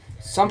 or like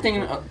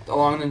something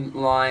along the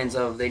lines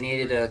of they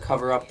needed to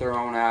cover up their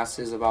own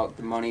asses about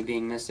the money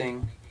being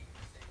missing.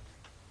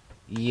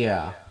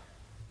 Yeah.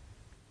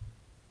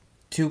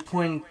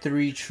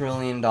 $2.3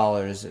 trillion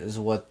is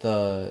what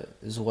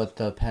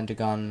the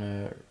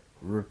Pentagon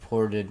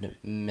reported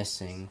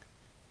missing.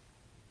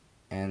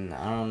 And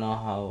I don't know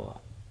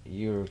how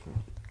you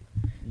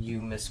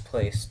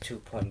misplaced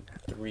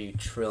 $2.3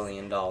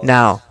 trillion.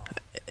 Now,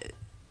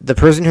 the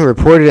person who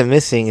reported it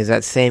missing is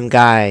that same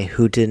guy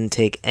who didn't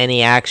take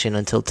any action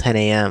until 10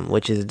 a.m.,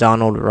 which is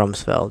Donald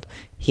Rumsfeld.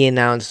 He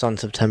announced on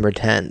September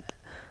 10th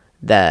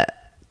that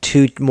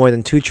more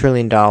than $2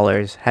 trillion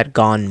had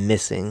gone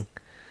missing.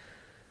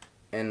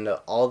 And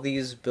all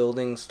these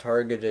buildings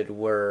targeted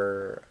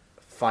had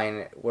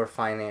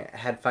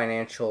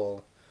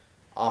financial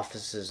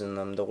offices in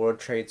them. The World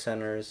Trade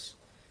Centers,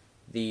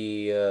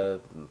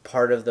 the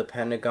part of the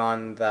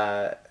Pentagon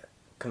that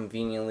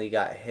conveniently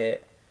got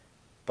hit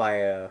by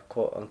a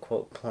quote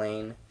unquote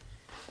plane.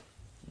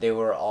 They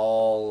were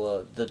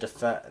all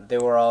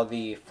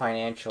the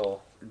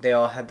financial. They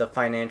all had the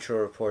financial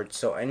reports.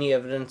 So any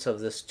evidence of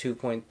this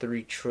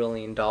 $2.3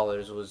 trillion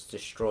was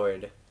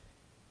destroyed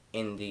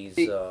in these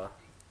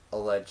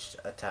alleged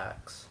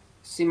attacks.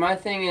 See, my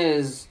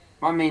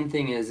main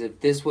thing is, if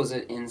this was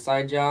an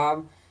inside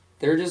job,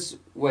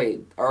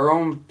 our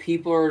own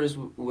people are just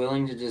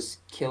willing to just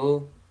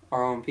kill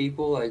our own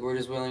people? Like, we're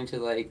just willing to,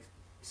 like,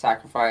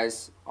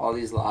 sacrifice all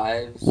these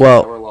lives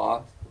that were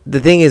lost? The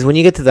thing is, when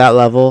you get to that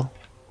level,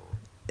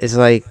 it's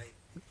like,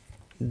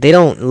 they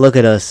don't look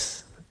at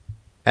us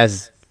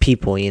as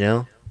people, you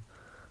know?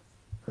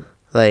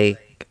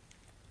 Like,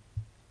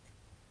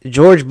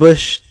 George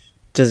Bush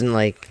doesn't,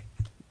 like,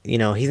 you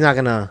know, he's not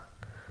gonna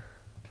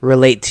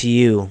relate to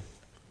you,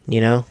 you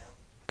know,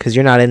 because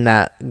you're not in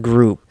that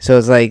group. So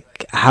it's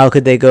like, how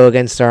could they go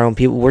against our own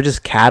people? We're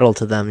just cattle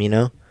to them, you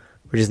know.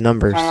 We're just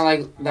numbers. Kind of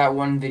like that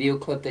one video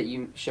clip that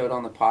you showed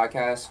on the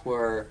podcast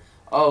where,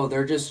 oh,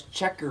 they're just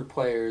checker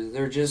players.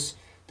 They're just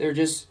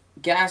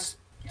gas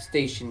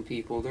station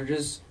people. They're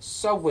just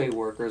subway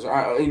workers.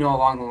 You know,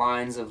 along the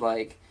lines of,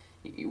 like,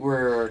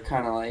 we're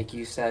kind of like,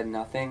 you said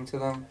nothing to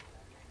them.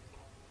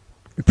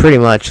 Pretty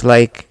much,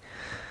 like,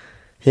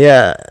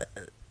 yeah,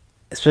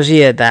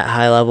 especially at that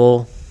high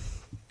level.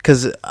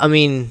 Because, I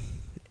mean,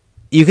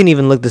 you can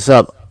even look this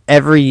up.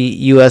 Every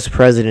U.S.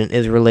 president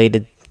is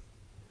related,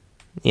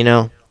 you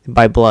know,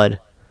 by blood.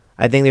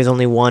 I think there's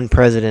only one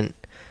president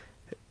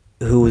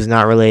who was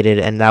not related,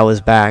 and that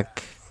was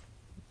back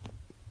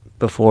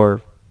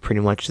before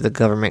pretty much the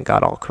government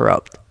got all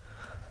corrupt.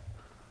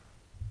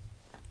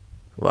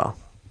 Well,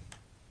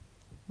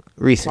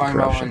 recent Talking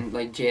corruption. about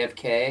when, like,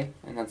 JFK,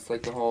 and that's,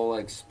 like, the whole,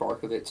 like,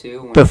 spark of it,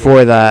 too. When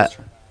Before that.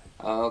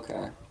 Oh,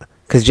 okay.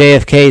 Because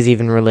JFK is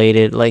even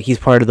related. Like, he's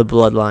part of the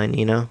bloodline,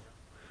 you know?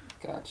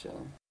 Gotcha.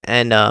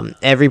 And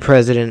every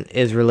president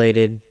is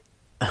related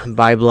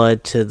by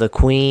blood to the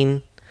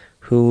Queen,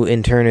 who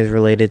in turn is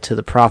related to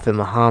the Prophet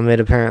Muhammad,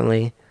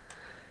 apparently.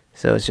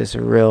 So it's just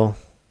a real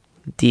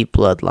deep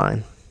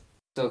bloodline.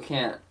 So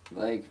can't,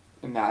 like,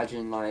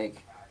 imagine,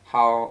 like,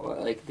 how,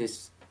 like,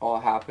 this all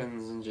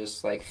happens and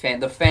just, like,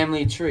 the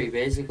family tree.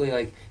 Basically,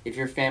 like, if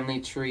your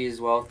family tree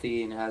is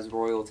wealthy and has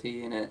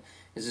royalty in it,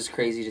 it's just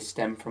crazy to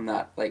stem from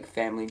that, like,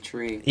 family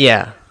tree.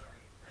 Yeah.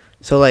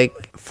 So,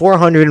 like,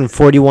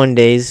 441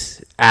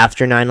 days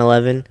after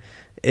 9/11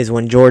 is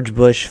when George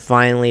Bush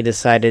finally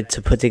decided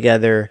to put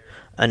together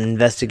an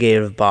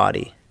investigative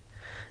body.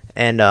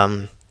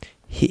 And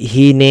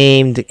he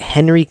named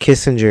Henry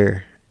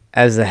Kissinger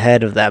as the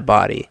head of that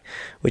body,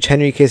 which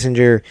Henry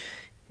Kissinger,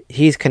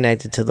 he's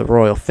connected to the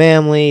royal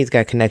family. He's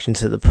got connections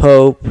to the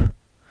Pope.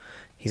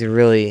 He's a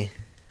really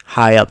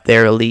high up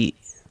there elite.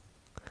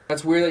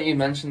 That's weird that you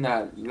mentioned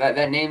that.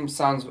 That name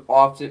sounds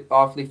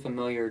awfully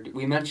familiar.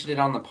 We mentioned it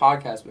on the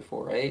podcast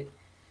before, right?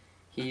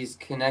 He's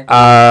connected.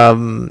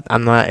 I'm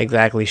not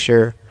exactly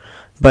sure,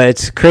 but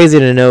it's crazy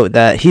to note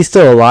that he's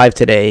still alive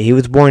today. He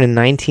was born in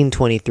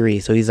 1923,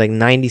 so he's like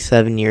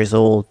 97 years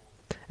old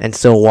and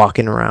still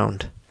walking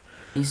around.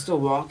 He's still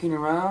walking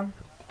around?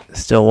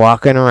 Still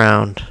walking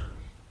around.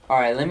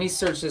 Alright, let me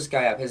search this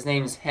guy up. His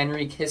name is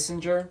Henry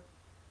Kissinger.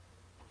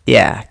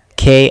 Yeah,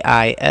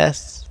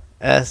 Kissinger.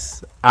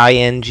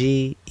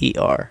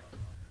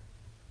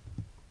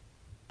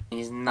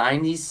 He's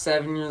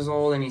 97 years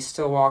old and he's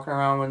still walking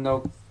around with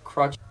no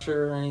crutch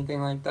or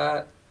anything like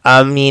that.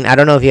 I mean, I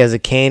don't know if he has a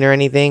cane or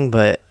anything,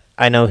 but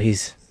I know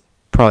he's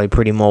probably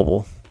pretty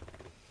mobile.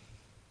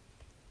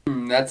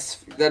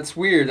 That's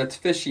weird. That's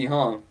fishy,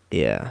 huh?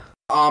 Yeah.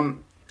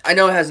 I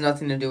know it has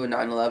nothing to do with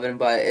 9/11,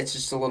 but it's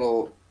just a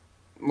little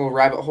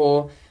rabbit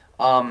hole.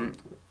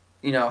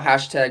 You know,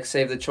 hashtag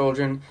save the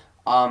children.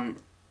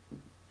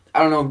 I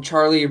don't know,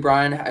 Charlie or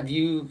Brian, have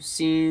you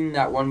seen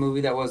that one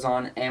movie that was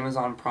on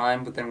Amazon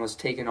Prime but then was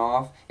taken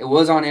off? It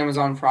was on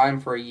Amazon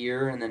Prime for a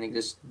year and then it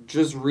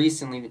just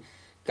recently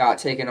got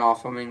taken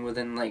off. I mean,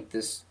 within like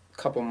this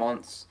couple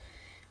months.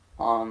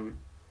 I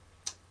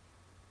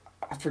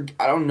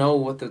don't know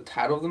what the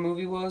title of the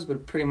movie was,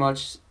 but pretty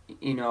much,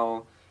 you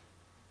know,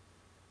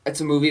 it's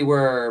a movie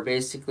where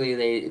basically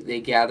they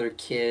gather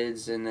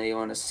kids and they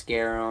want to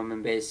scare them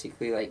and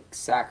basically like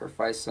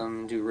sacrifice them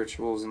and do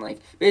rituals and like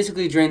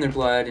basically drain their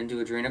blood and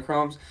do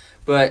adrenochrome.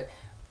 But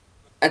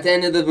at the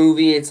end of the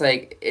movie, it's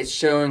like it's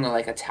showing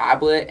like a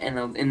tablet,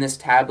 and in this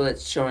tablet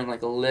it's showing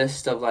like a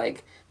list of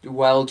like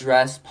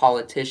well-dressed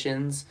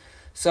politicians.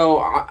 So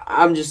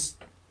I'm just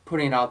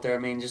putting it out there. I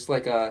mean, just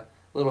like a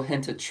little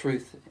hint of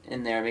truth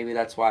in there. Maybe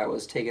that's why it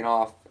was taken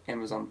off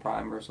Amazon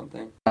Prime or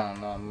something. I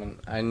don't know.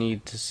 I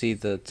need to see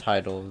the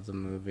title of the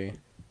movie.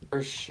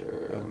 For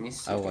sure. Let me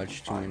see. I if can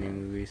watch too find many it.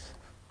 movies.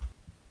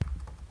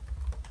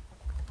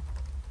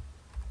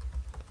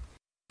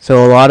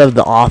 So a lot of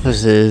the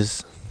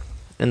offices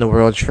in the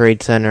World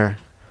Trade Center,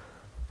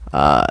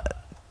 a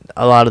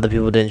lot of the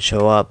people didn't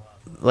show up.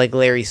 Like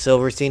Larry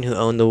Silverstein, who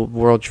owned the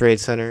World Trade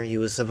Center,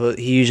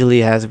 he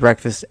usually has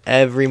breakfast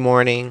every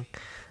morning,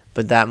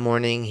 but that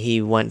morning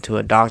he went to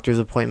a doctor's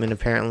appointment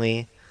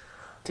apparently.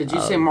 Did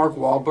you say Mark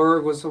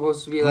Wahlberg was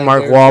supposed to be like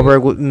Mark there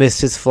Wahlberg missed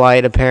his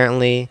flight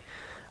apparently.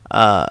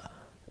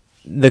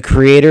 The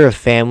creator of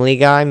Family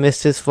Guy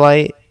missed his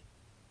flight,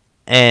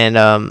 and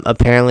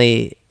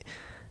apparently,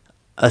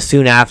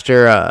 soon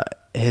after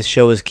his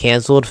show was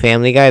canceled,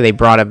 Family Guy, they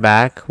brought it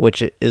back,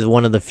 which is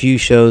one of the few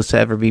shows to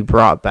ever be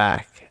brought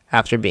back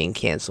after being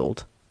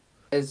canceled.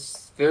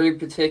 It's very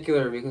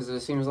particular because it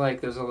seems like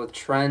there's a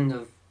trend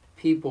of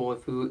people,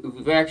 if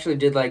we actually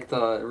did like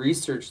the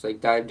research,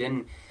 like dived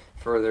in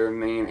further, I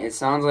mean, it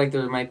sounds like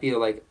there might be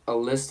like a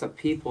list of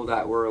people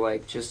that were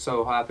like just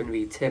so happened to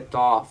be tipped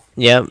off.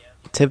 Yep,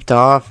 tipped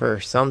off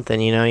or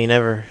something, you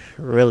never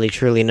really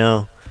truly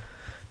know.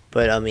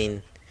 But I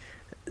mean,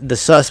 the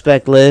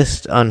suspect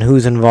list on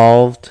who's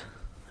involved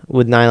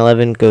with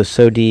 9/11 goes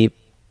so deep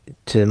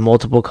to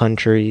multiple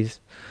countries.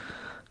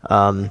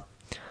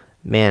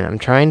 Man, I'm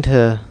trying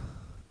to...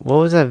 What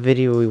was that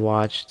video we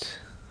watched?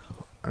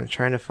 I'm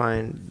trying to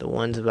find the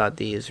ones about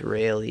the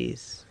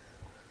Israelis.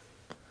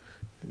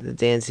 The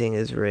dancing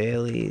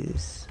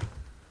Israelis.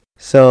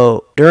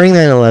 So, during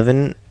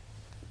 9/11,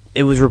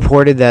 it was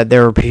reported that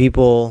there were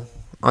people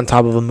on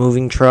top of a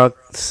moving truck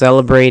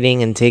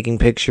celebrating and taking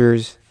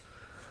pictures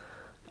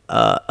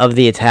of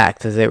the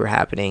attacks as they were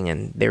happening,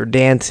 and they were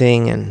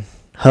dancing and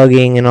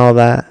hugging and all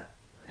that.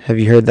 Have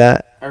you heard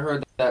that? I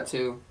heard that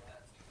too.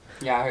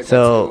 Yeah, I heard that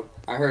So- too.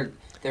 I heard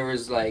there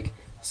was like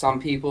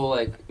some people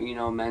like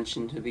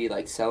mentioned to be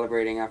like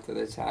celebrating after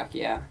the attack.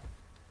 Yeah.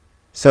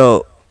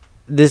 So,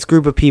 this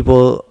group of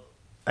people,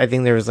 I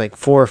think there was like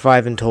 4 or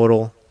 5 in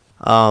total.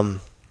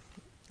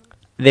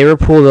 They were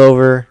pulled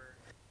over.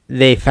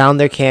 They found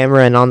their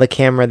camera, and on the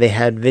camera they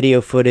had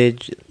pictures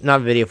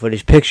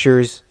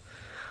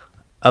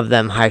of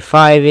them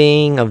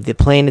high-fiving, of the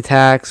plane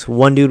attacks.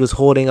 One dude was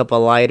holding up a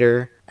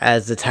lighter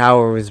as the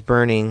tower was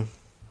burning,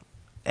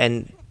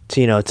 and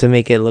to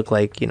make it look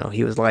like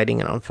he was lighting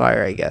it on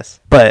fire, I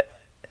guess. But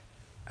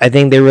I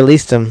think they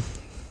released him.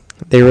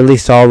 They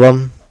released all of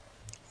them.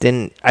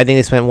 I think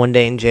they spent 1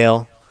 day in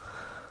jail,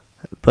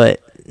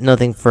 but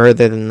nothing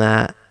further than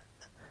that.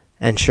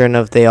 And sure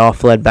enough, they all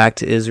fled back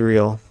to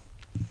Israel.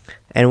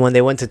 And when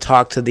they went to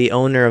talk to the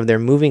owner of their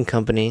moving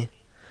company,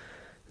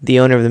 the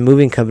owner of the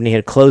moving company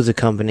had closed the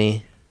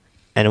company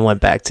and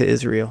went back to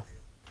Israel.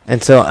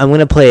 And so I'm going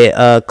to play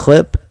a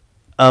clip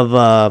of...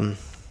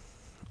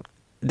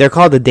 they're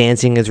called the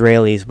Dancing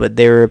Israelis, but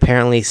they were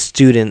apparently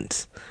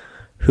students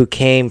who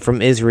came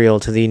from Israel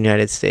to the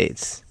United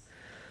States.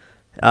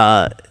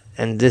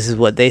 And this is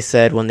what they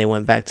said when they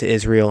went back to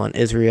Israel on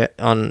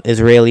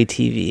Israeli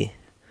TV.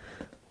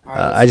 All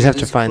right, I just have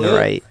to this find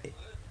clip.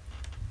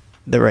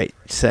 the right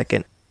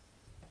second.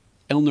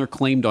 Elner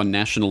claimed on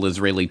National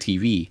Israeli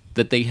TV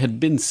that they had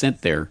been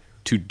sent there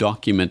to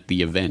document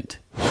the event.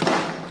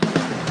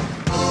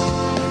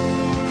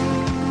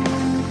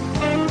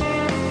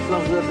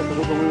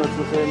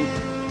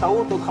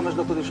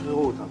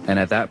 And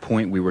at that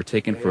point, we were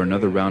taken for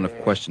another round of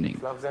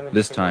questioning,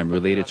 this time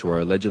related to our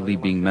allegedly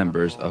being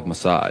members of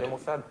Mossad.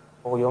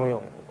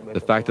 The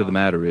fact of the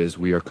matter is,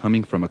 we are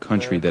coming from a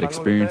country that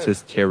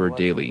experiences terror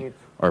daily.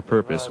 Our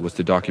purpose was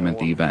to document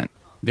the event.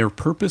 Their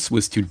purpose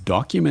was to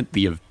document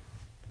the event.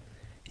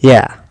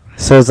 Yeah.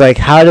 So it's like,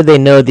 how did they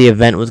know the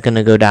event was going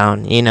to go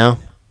down,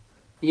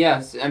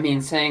 Yes, I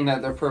mean, saying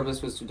that their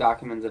purpose was to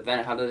document the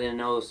event, how did they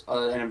know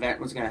an event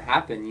was going to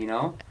happen,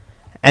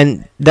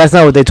 And that's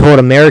not what they told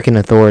American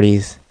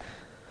authorities,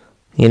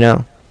 Hell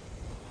no.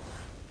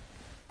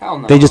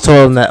 They just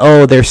told them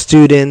that, they're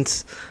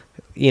students,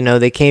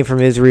 they came from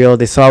Israel,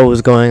 they saw what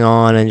was going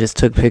on and just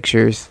took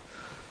pictures.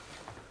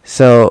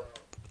 So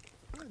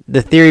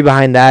the theory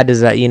behind that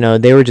is that,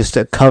 they were just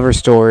a cover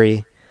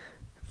story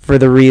for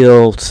the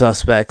real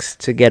suspects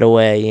to get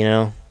away,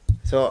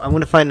 So I'm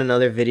going to find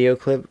another video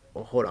clip.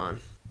 Oh, hold on.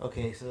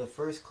 Okay, so the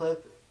first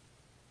clip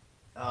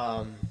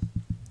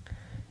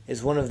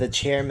is one of the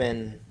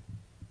chairmen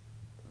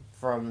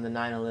from the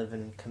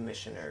 9/11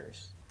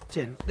 commissioners.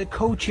 The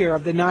co-chair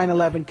of the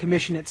 9/11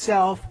 Commission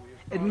itself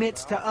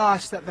admits to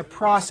us that the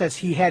process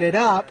he headed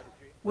up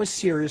was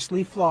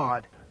seriously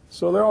flawed.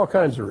 So there are all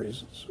kinds of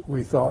reasons.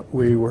 We thought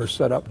we were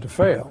set up to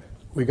fail.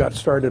 We got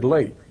started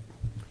late.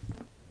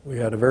 We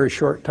had a very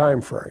short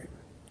time frame.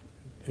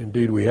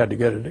 Indeed, we had to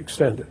get it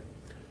extended.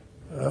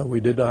 We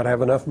did not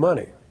have enough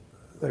money.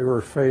 They were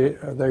afraid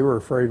we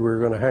were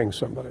going to hang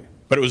somebody.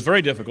 But it was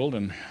very difficult,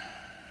 and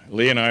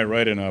Lee and I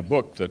write in our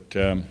book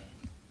that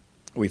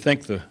we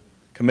think the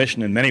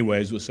commission in many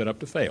ways was set up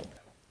to fail.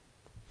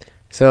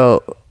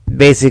 So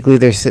basically,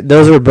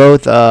 those were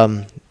both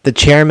the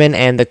chairman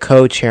and the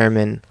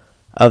co-chairman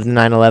of the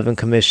 9/11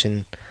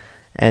 Commission.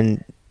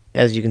 And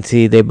as you can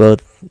see, they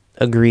both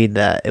agreed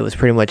that it was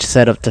pretty much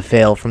set up to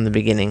fail from the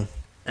beginning.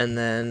 And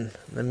then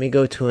let me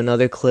go to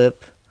another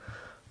clip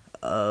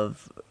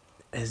of,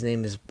 his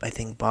name is, I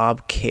think,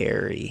 Bob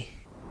Kerrey.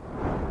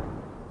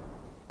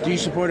 Do you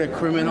support a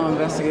criminal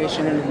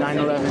investigation into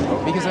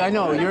 9/11? Because I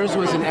know yours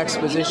was an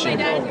exposition.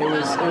 It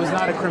was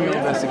not a criminal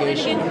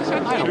investigation.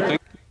 I don't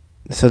think.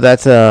 So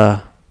that's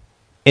a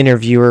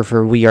interviewer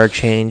for We Are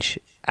Change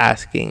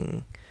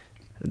asking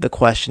the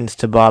questions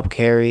to Bob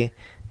Kerrey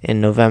in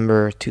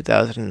November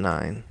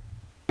 2009.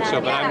 So,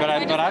 but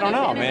I don't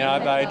know. I mean,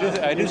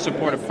 I do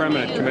support a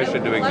permanent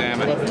commission to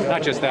examine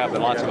not just that,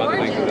 but lots of other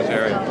things in this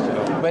area.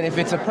 So. But if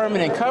it's a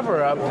permanent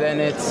cover-up,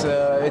 then it's.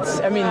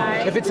 I mean,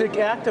 if it's an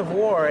act of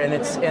war and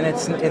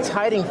it's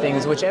hiding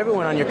things, which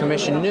everyone on your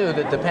commission knew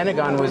that the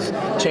Pentagon was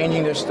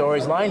changing their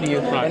stories, lying to you,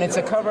 right. And it's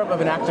a cover-up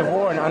of an act of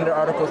war, and under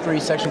Article 3,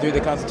 Section 3 of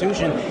the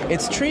Constitution,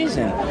 it's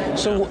treason.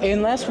 So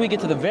unless we get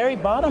to the very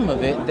bottom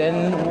of it,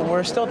 then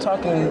we're still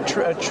talking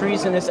a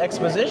treasonous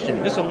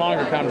exposition. This is a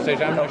longer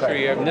conversation. I'm not sure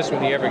this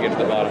would ever get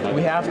to the bottom of it.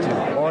 We have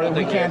to, or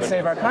we can't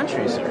save our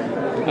country,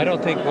 sir. I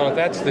don't think. Well, if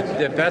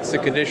that's the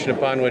condition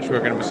upon which we're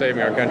going to be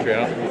saving our country,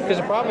 because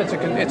the problem it's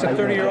a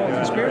 30-year-old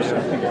conspiracy.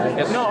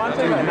 No, I'm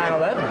talking about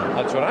 9/11.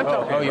 That's what I'm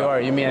talking about. Oh, you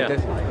are. You mean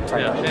this?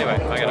 Yeah. Anyway,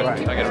 I got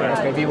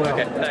it. Okay, be well.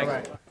 Okay,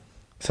 thanks.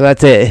 So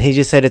that's it. He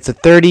just said it's a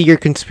 30-year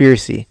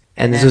conspiracy,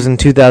 and this was in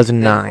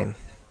 2009.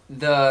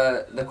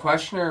 The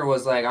questioner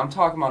was like, I'm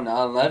talking about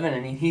 9/11,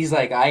 and he's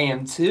like, I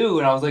am too,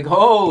 and I was like,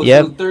 oh,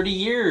 yep. So 30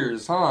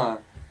 years, huh?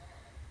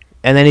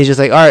 And then he's just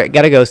like, all right,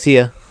 gotta go, see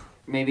ya.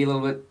 Maybe a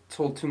little bit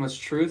told too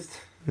much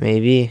truth.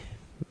 Maybe,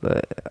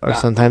 or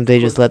sometimes they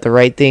just let the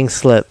right thing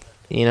slip,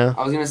 you know?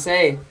 I was gonna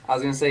say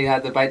he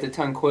had to bite the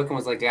tongue quick and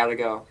was like, gotta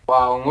go.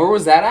 Wow, and where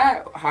was that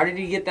at? How did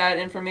he get that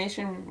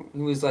information?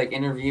 He was like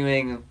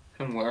interviewing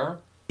him where?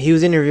 He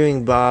was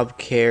interviewing Bob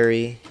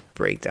Kerrey,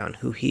 break down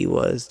who he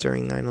was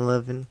during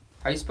 9/11.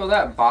 How do you spell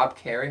that? Bob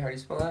Kerrey? How do you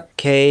spell that?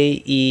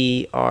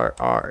 Kerrey.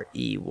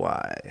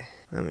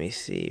 Let me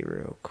see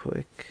real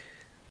quick.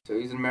 So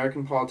he's an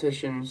American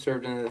politician,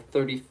 served in the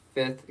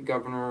 35th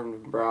governor of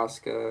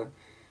Nebraska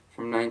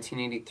from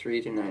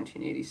 1983 to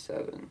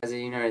 1987. As a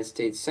United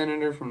States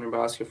Senator from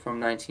Nebraska from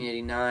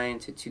 1989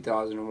 to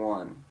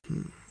 2001.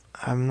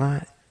 I'm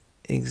not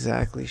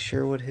exactly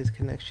sure what his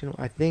connection was.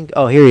 I think,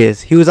 oh, here he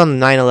is. He was on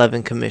the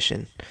 9/11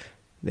 Commission.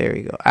 There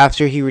you go.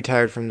 After he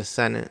retired from the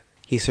Senate,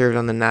 he served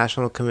on the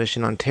National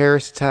Commission on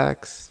Terrorist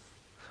Attacks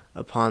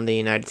upon the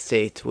United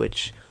States,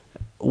 which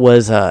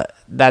was,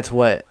 that's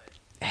what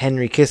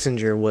Henry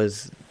Kissinger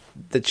was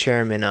the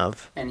chairman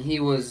of. And he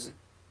was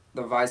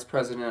the vice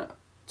president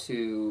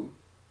to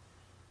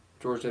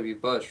George W.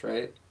 Bush,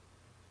 right?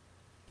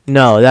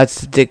 No,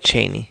 that's Dick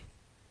Cheney.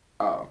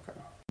 Oh, okay.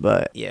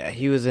 But yeah,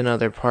 he was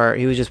another part.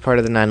 He was just part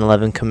of the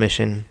 9/11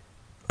 Commission,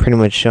 pretty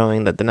much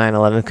showing that the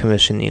 9/11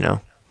 Commission, you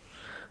know,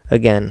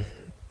 again,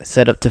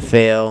 set up to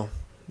fail,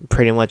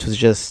 pretty much was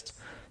just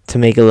to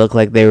make it look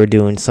like they were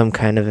doing some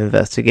kind of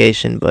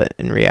investigation, but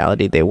in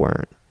reality they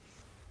weren't.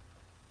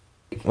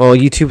 Well,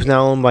 YouTube's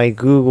now owned by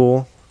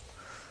Google,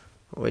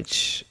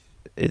 which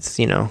it's,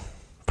 you know,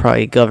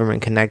 probably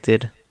government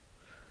connected.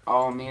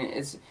 Oh, I mean,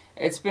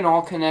 it's been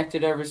all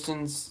connected ever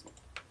since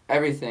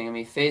everything. I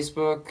mean,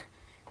 Facebook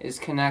is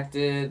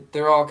connected.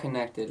 They're all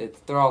connected.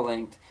 They're all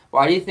linked.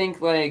 Why do you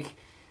think, like,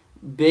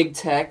 big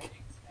tech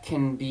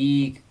can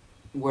be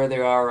where they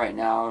are right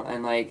now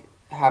and, like,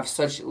 have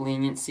such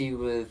leniency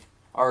with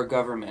our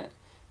government?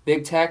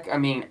 Big tech, I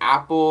mean,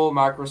 Apple,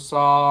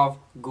 Microsoft,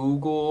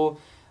 Google,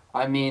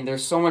 I mean,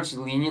 there's so much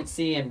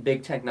leniency in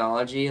big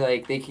technology.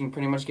 Like, they can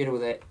pretty much get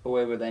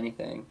away with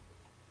anything.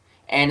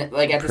 And,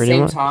 like, at the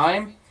same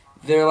time,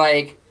 they're,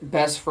 like,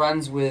 best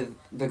friends with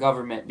the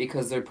government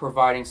because they're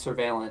providing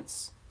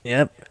surveillance.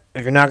 Yep.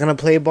 If you're not going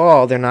to play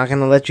ball, they're not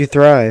going to let you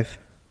thrive.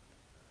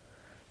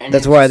 And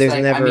that's why there's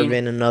like, never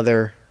been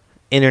another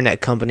internet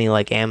company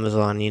like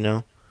Amazon, you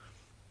know?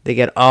 They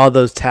get all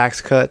those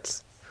tax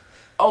cuts.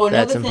 Oh,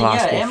 another that's thing,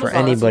 impossible yeah, Amazon, for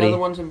anybody. that's another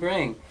one to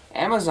bring.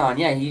 Amazon,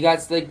 yeah, he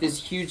got like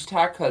this huge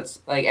tax cuts.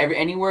 Like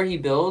anywhere he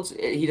builds,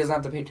 he doesn't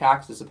have to pay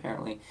taxes.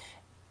 Apparently,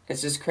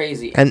 it's just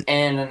crazy. And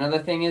another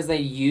thing is they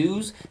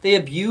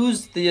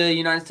abuse the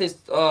United States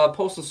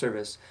Postal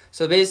Service.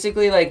 So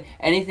basically, like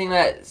anything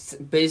that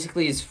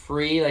basically is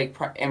free, like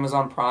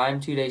Amazon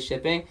Prime 2-day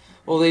shipping.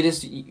 Well, they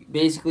just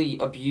basically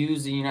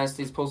abuse the United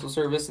States Postal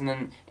Service, and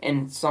then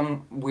in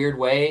some weird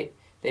way,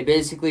 they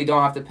basically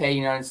don't have to pay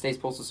United States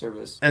Postal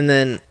Service. And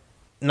then,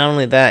 not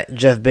only that,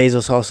 Jeff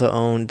Bezos also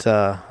owns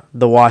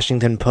the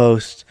Washington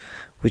Post,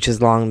 which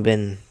has long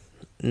been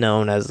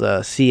known as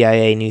a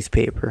CIA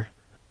newspaper,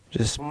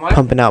 just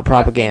pumping out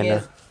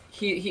propaganda.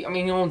 He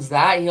owns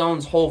that. He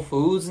owns Whole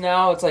Foods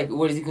now. It's like,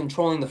 what is he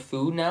controlling the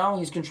food now?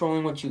 He's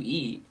controlling what you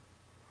eat.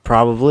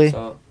 Probably.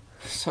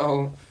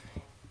 So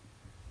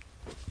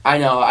I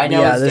know.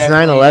 Yeah, this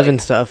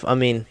 9/11 stuff. I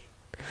mean,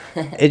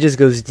 it just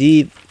goes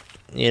deep.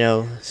 You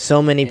know,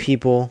 so many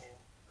people,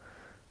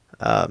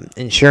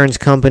 insurance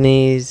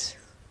companies,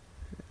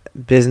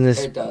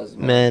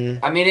 businessmen.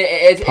 I mean,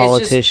 it's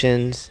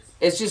politicians.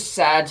 it's just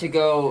sad to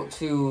go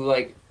to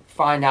like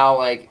find out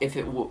like if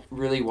it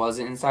really was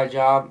an inside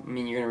job. I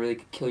mean, you're gonna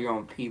really kill your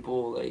own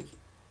people, like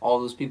all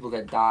those people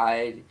that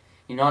died.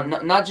 You know,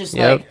 not just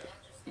Yep.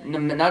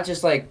 not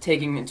just like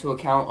taking into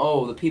account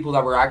the people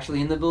that were actually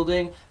in the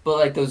building, but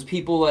like those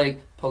people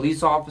like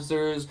police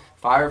officers,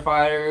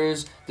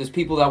 firefighters, those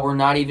people that were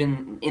not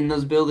even in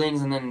those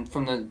buildings, and then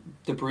from the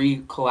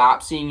debris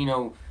collapsing, you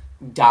know,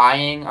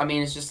 dying. I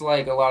mean, it's just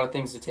like a lot of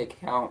things to take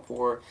account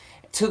for.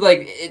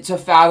 To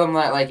fathom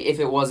that, like, if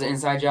it was an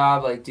inside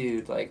job, like,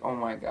 dude, like, oh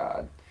my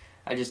god,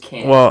 I just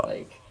can't. Well,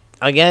 like,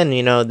 again,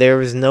 you know, there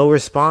was no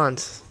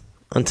response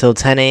until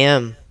 10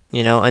 a.m.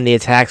 You know, and the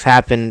attacks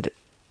happened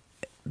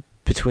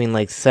between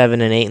like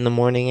 7 and 8 in the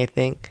morning, I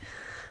think.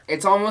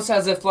 it's almost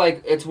as if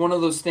like it's one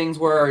of those things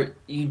where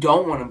you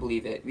don't want to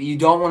believe it. You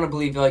don't want to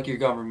believe like your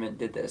government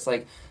did this.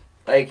 Like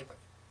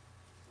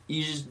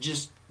you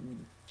just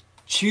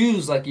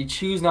choose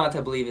not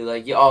to believe it.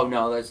 Like, oh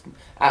no, that's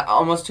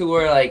almost to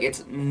where like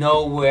it's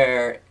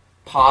nowhere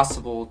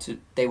possible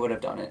they would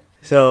have done it.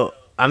 So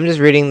I'm just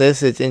reading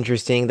this. It's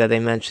interesting that they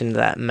mentioned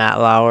that Matt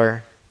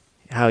Lauer,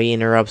 how he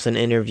interrupts an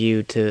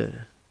interview to.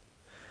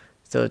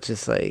 So it's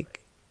just like,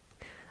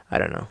 I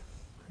don't know,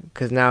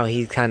 because now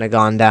he's kind of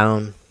gone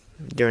down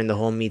during the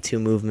whole Me Too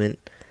movement,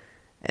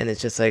 and it's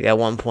just like at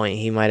one point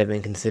he might have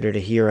been considered a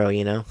hero,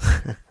 you know.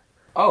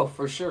 Oh,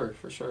 for sure,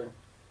 for sure.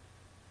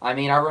 I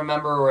mean, I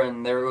remember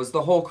when there was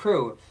the whole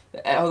crew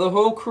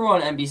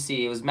on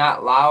NBC. It was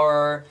Matt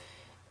Lauer.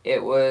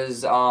 It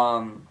was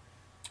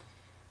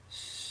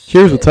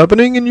Here's what's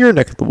happening in your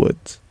neck of the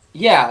woods.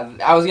 Yeah,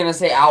 I was gonna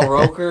say Al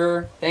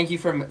Roker. Thank you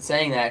for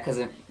saying that because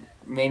it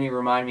made me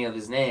remind me of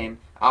his name.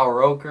 Al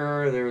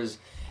Roker. There was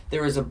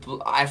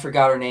I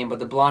forgot her name, but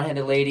the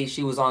blonde-headed lady.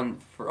 She was on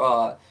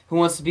Who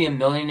Wants to Be a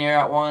Millionaire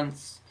at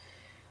once.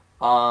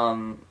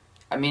 I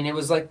mean, it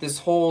was like this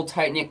whole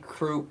tight-knit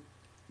group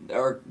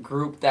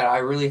that I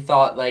really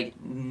thought like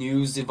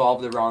news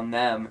evolved around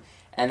them.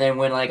 And then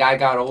when like I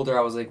got older,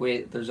 I was like,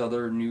 wait, there's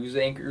other news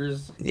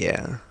anchors.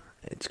 Yeah,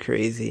 it's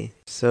crazy.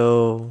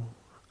 So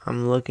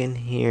I'm looking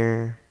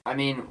here. I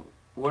mean,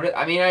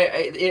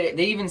 they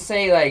even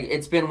say like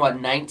it's been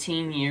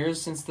 19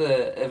 years since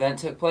the event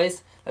took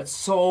place. That's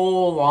so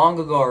long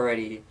ago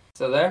already.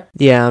 So there?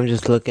 Yeah, I'm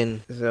just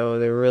looking. So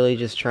they're really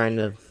just trying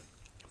to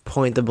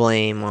point the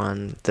blame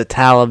on the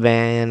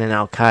Taliban and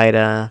Al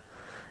Qaeda,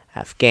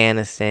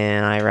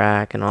 Afghanistan,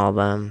 Iraq, and all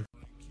them.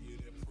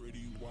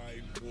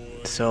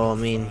 So I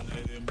mean,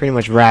 pretty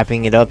much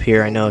wrapping it up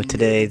here. I know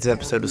today's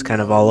episode was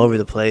kind of all over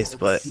the place,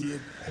 but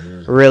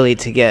really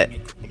to get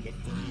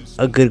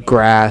a good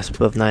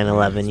grasp of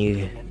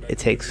 9/11, it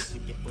takes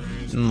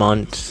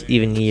months,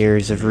 even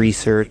years of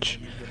research,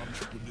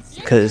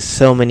 because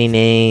so many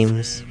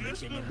names,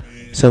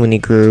 so many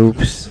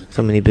groups,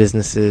 so many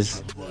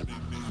businesses,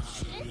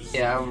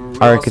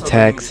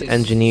 architects,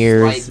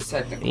 engineers,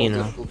 you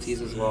know.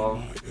 Difficulties as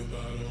well.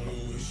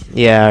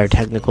 Yeah, our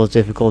technical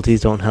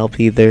difficulties don't help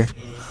either.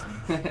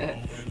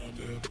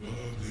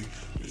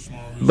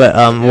 But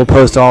we'll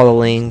post all the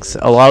links.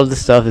 A lot of the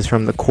stuff is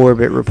from the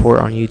Corbett Report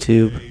on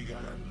YouTube.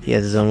 He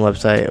has his own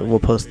website. We'll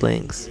post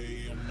links.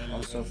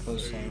 Also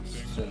post links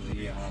to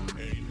the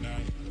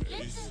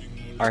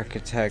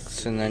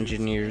architects and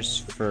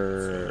engineers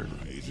for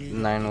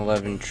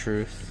 9/11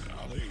 Truth.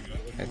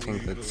 I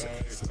think that's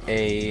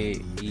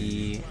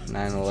AE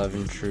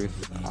 9/11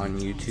 Truth on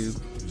YouTube.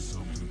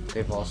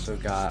 They've also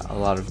got a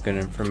lot of good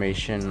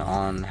information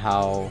on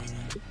how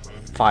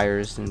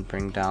fires didn't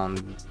bring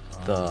down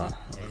the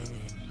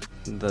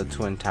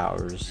Twin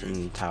Towers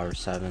and Tower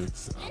 7.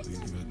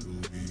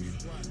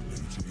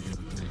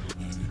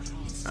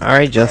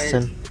 Alright,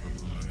 Justin.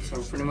 So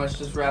we're pretty much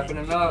just wrapping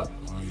it up.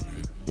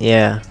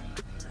 Yeah.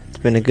 It's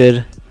been a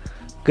good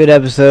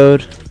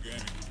episode.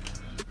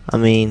 I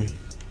mean,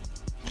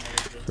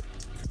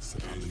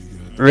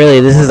 really,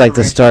 this is like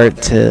the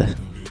start to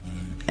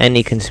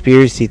any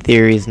conspiracy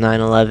theories,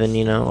 9/11,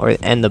 you know,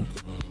 and the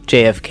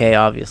JFK,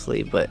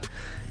 obviously, but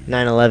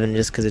 9/11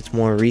 just because it's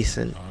more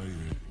recent.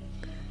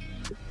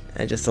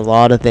 And just a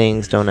lot of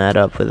things don't add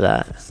up with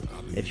that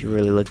if you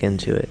really look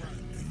into it.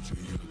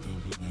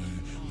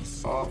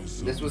 Well,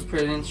 this was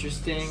pretty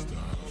interesting.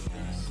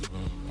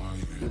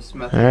 This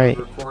method Alright.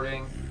 of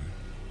recording.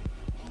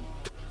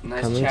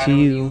 Nice Coming chatting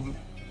to with you,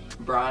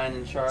 Brian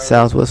and Charlie.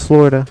 Southwest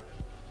Florida.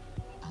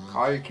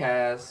 Call your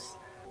cast.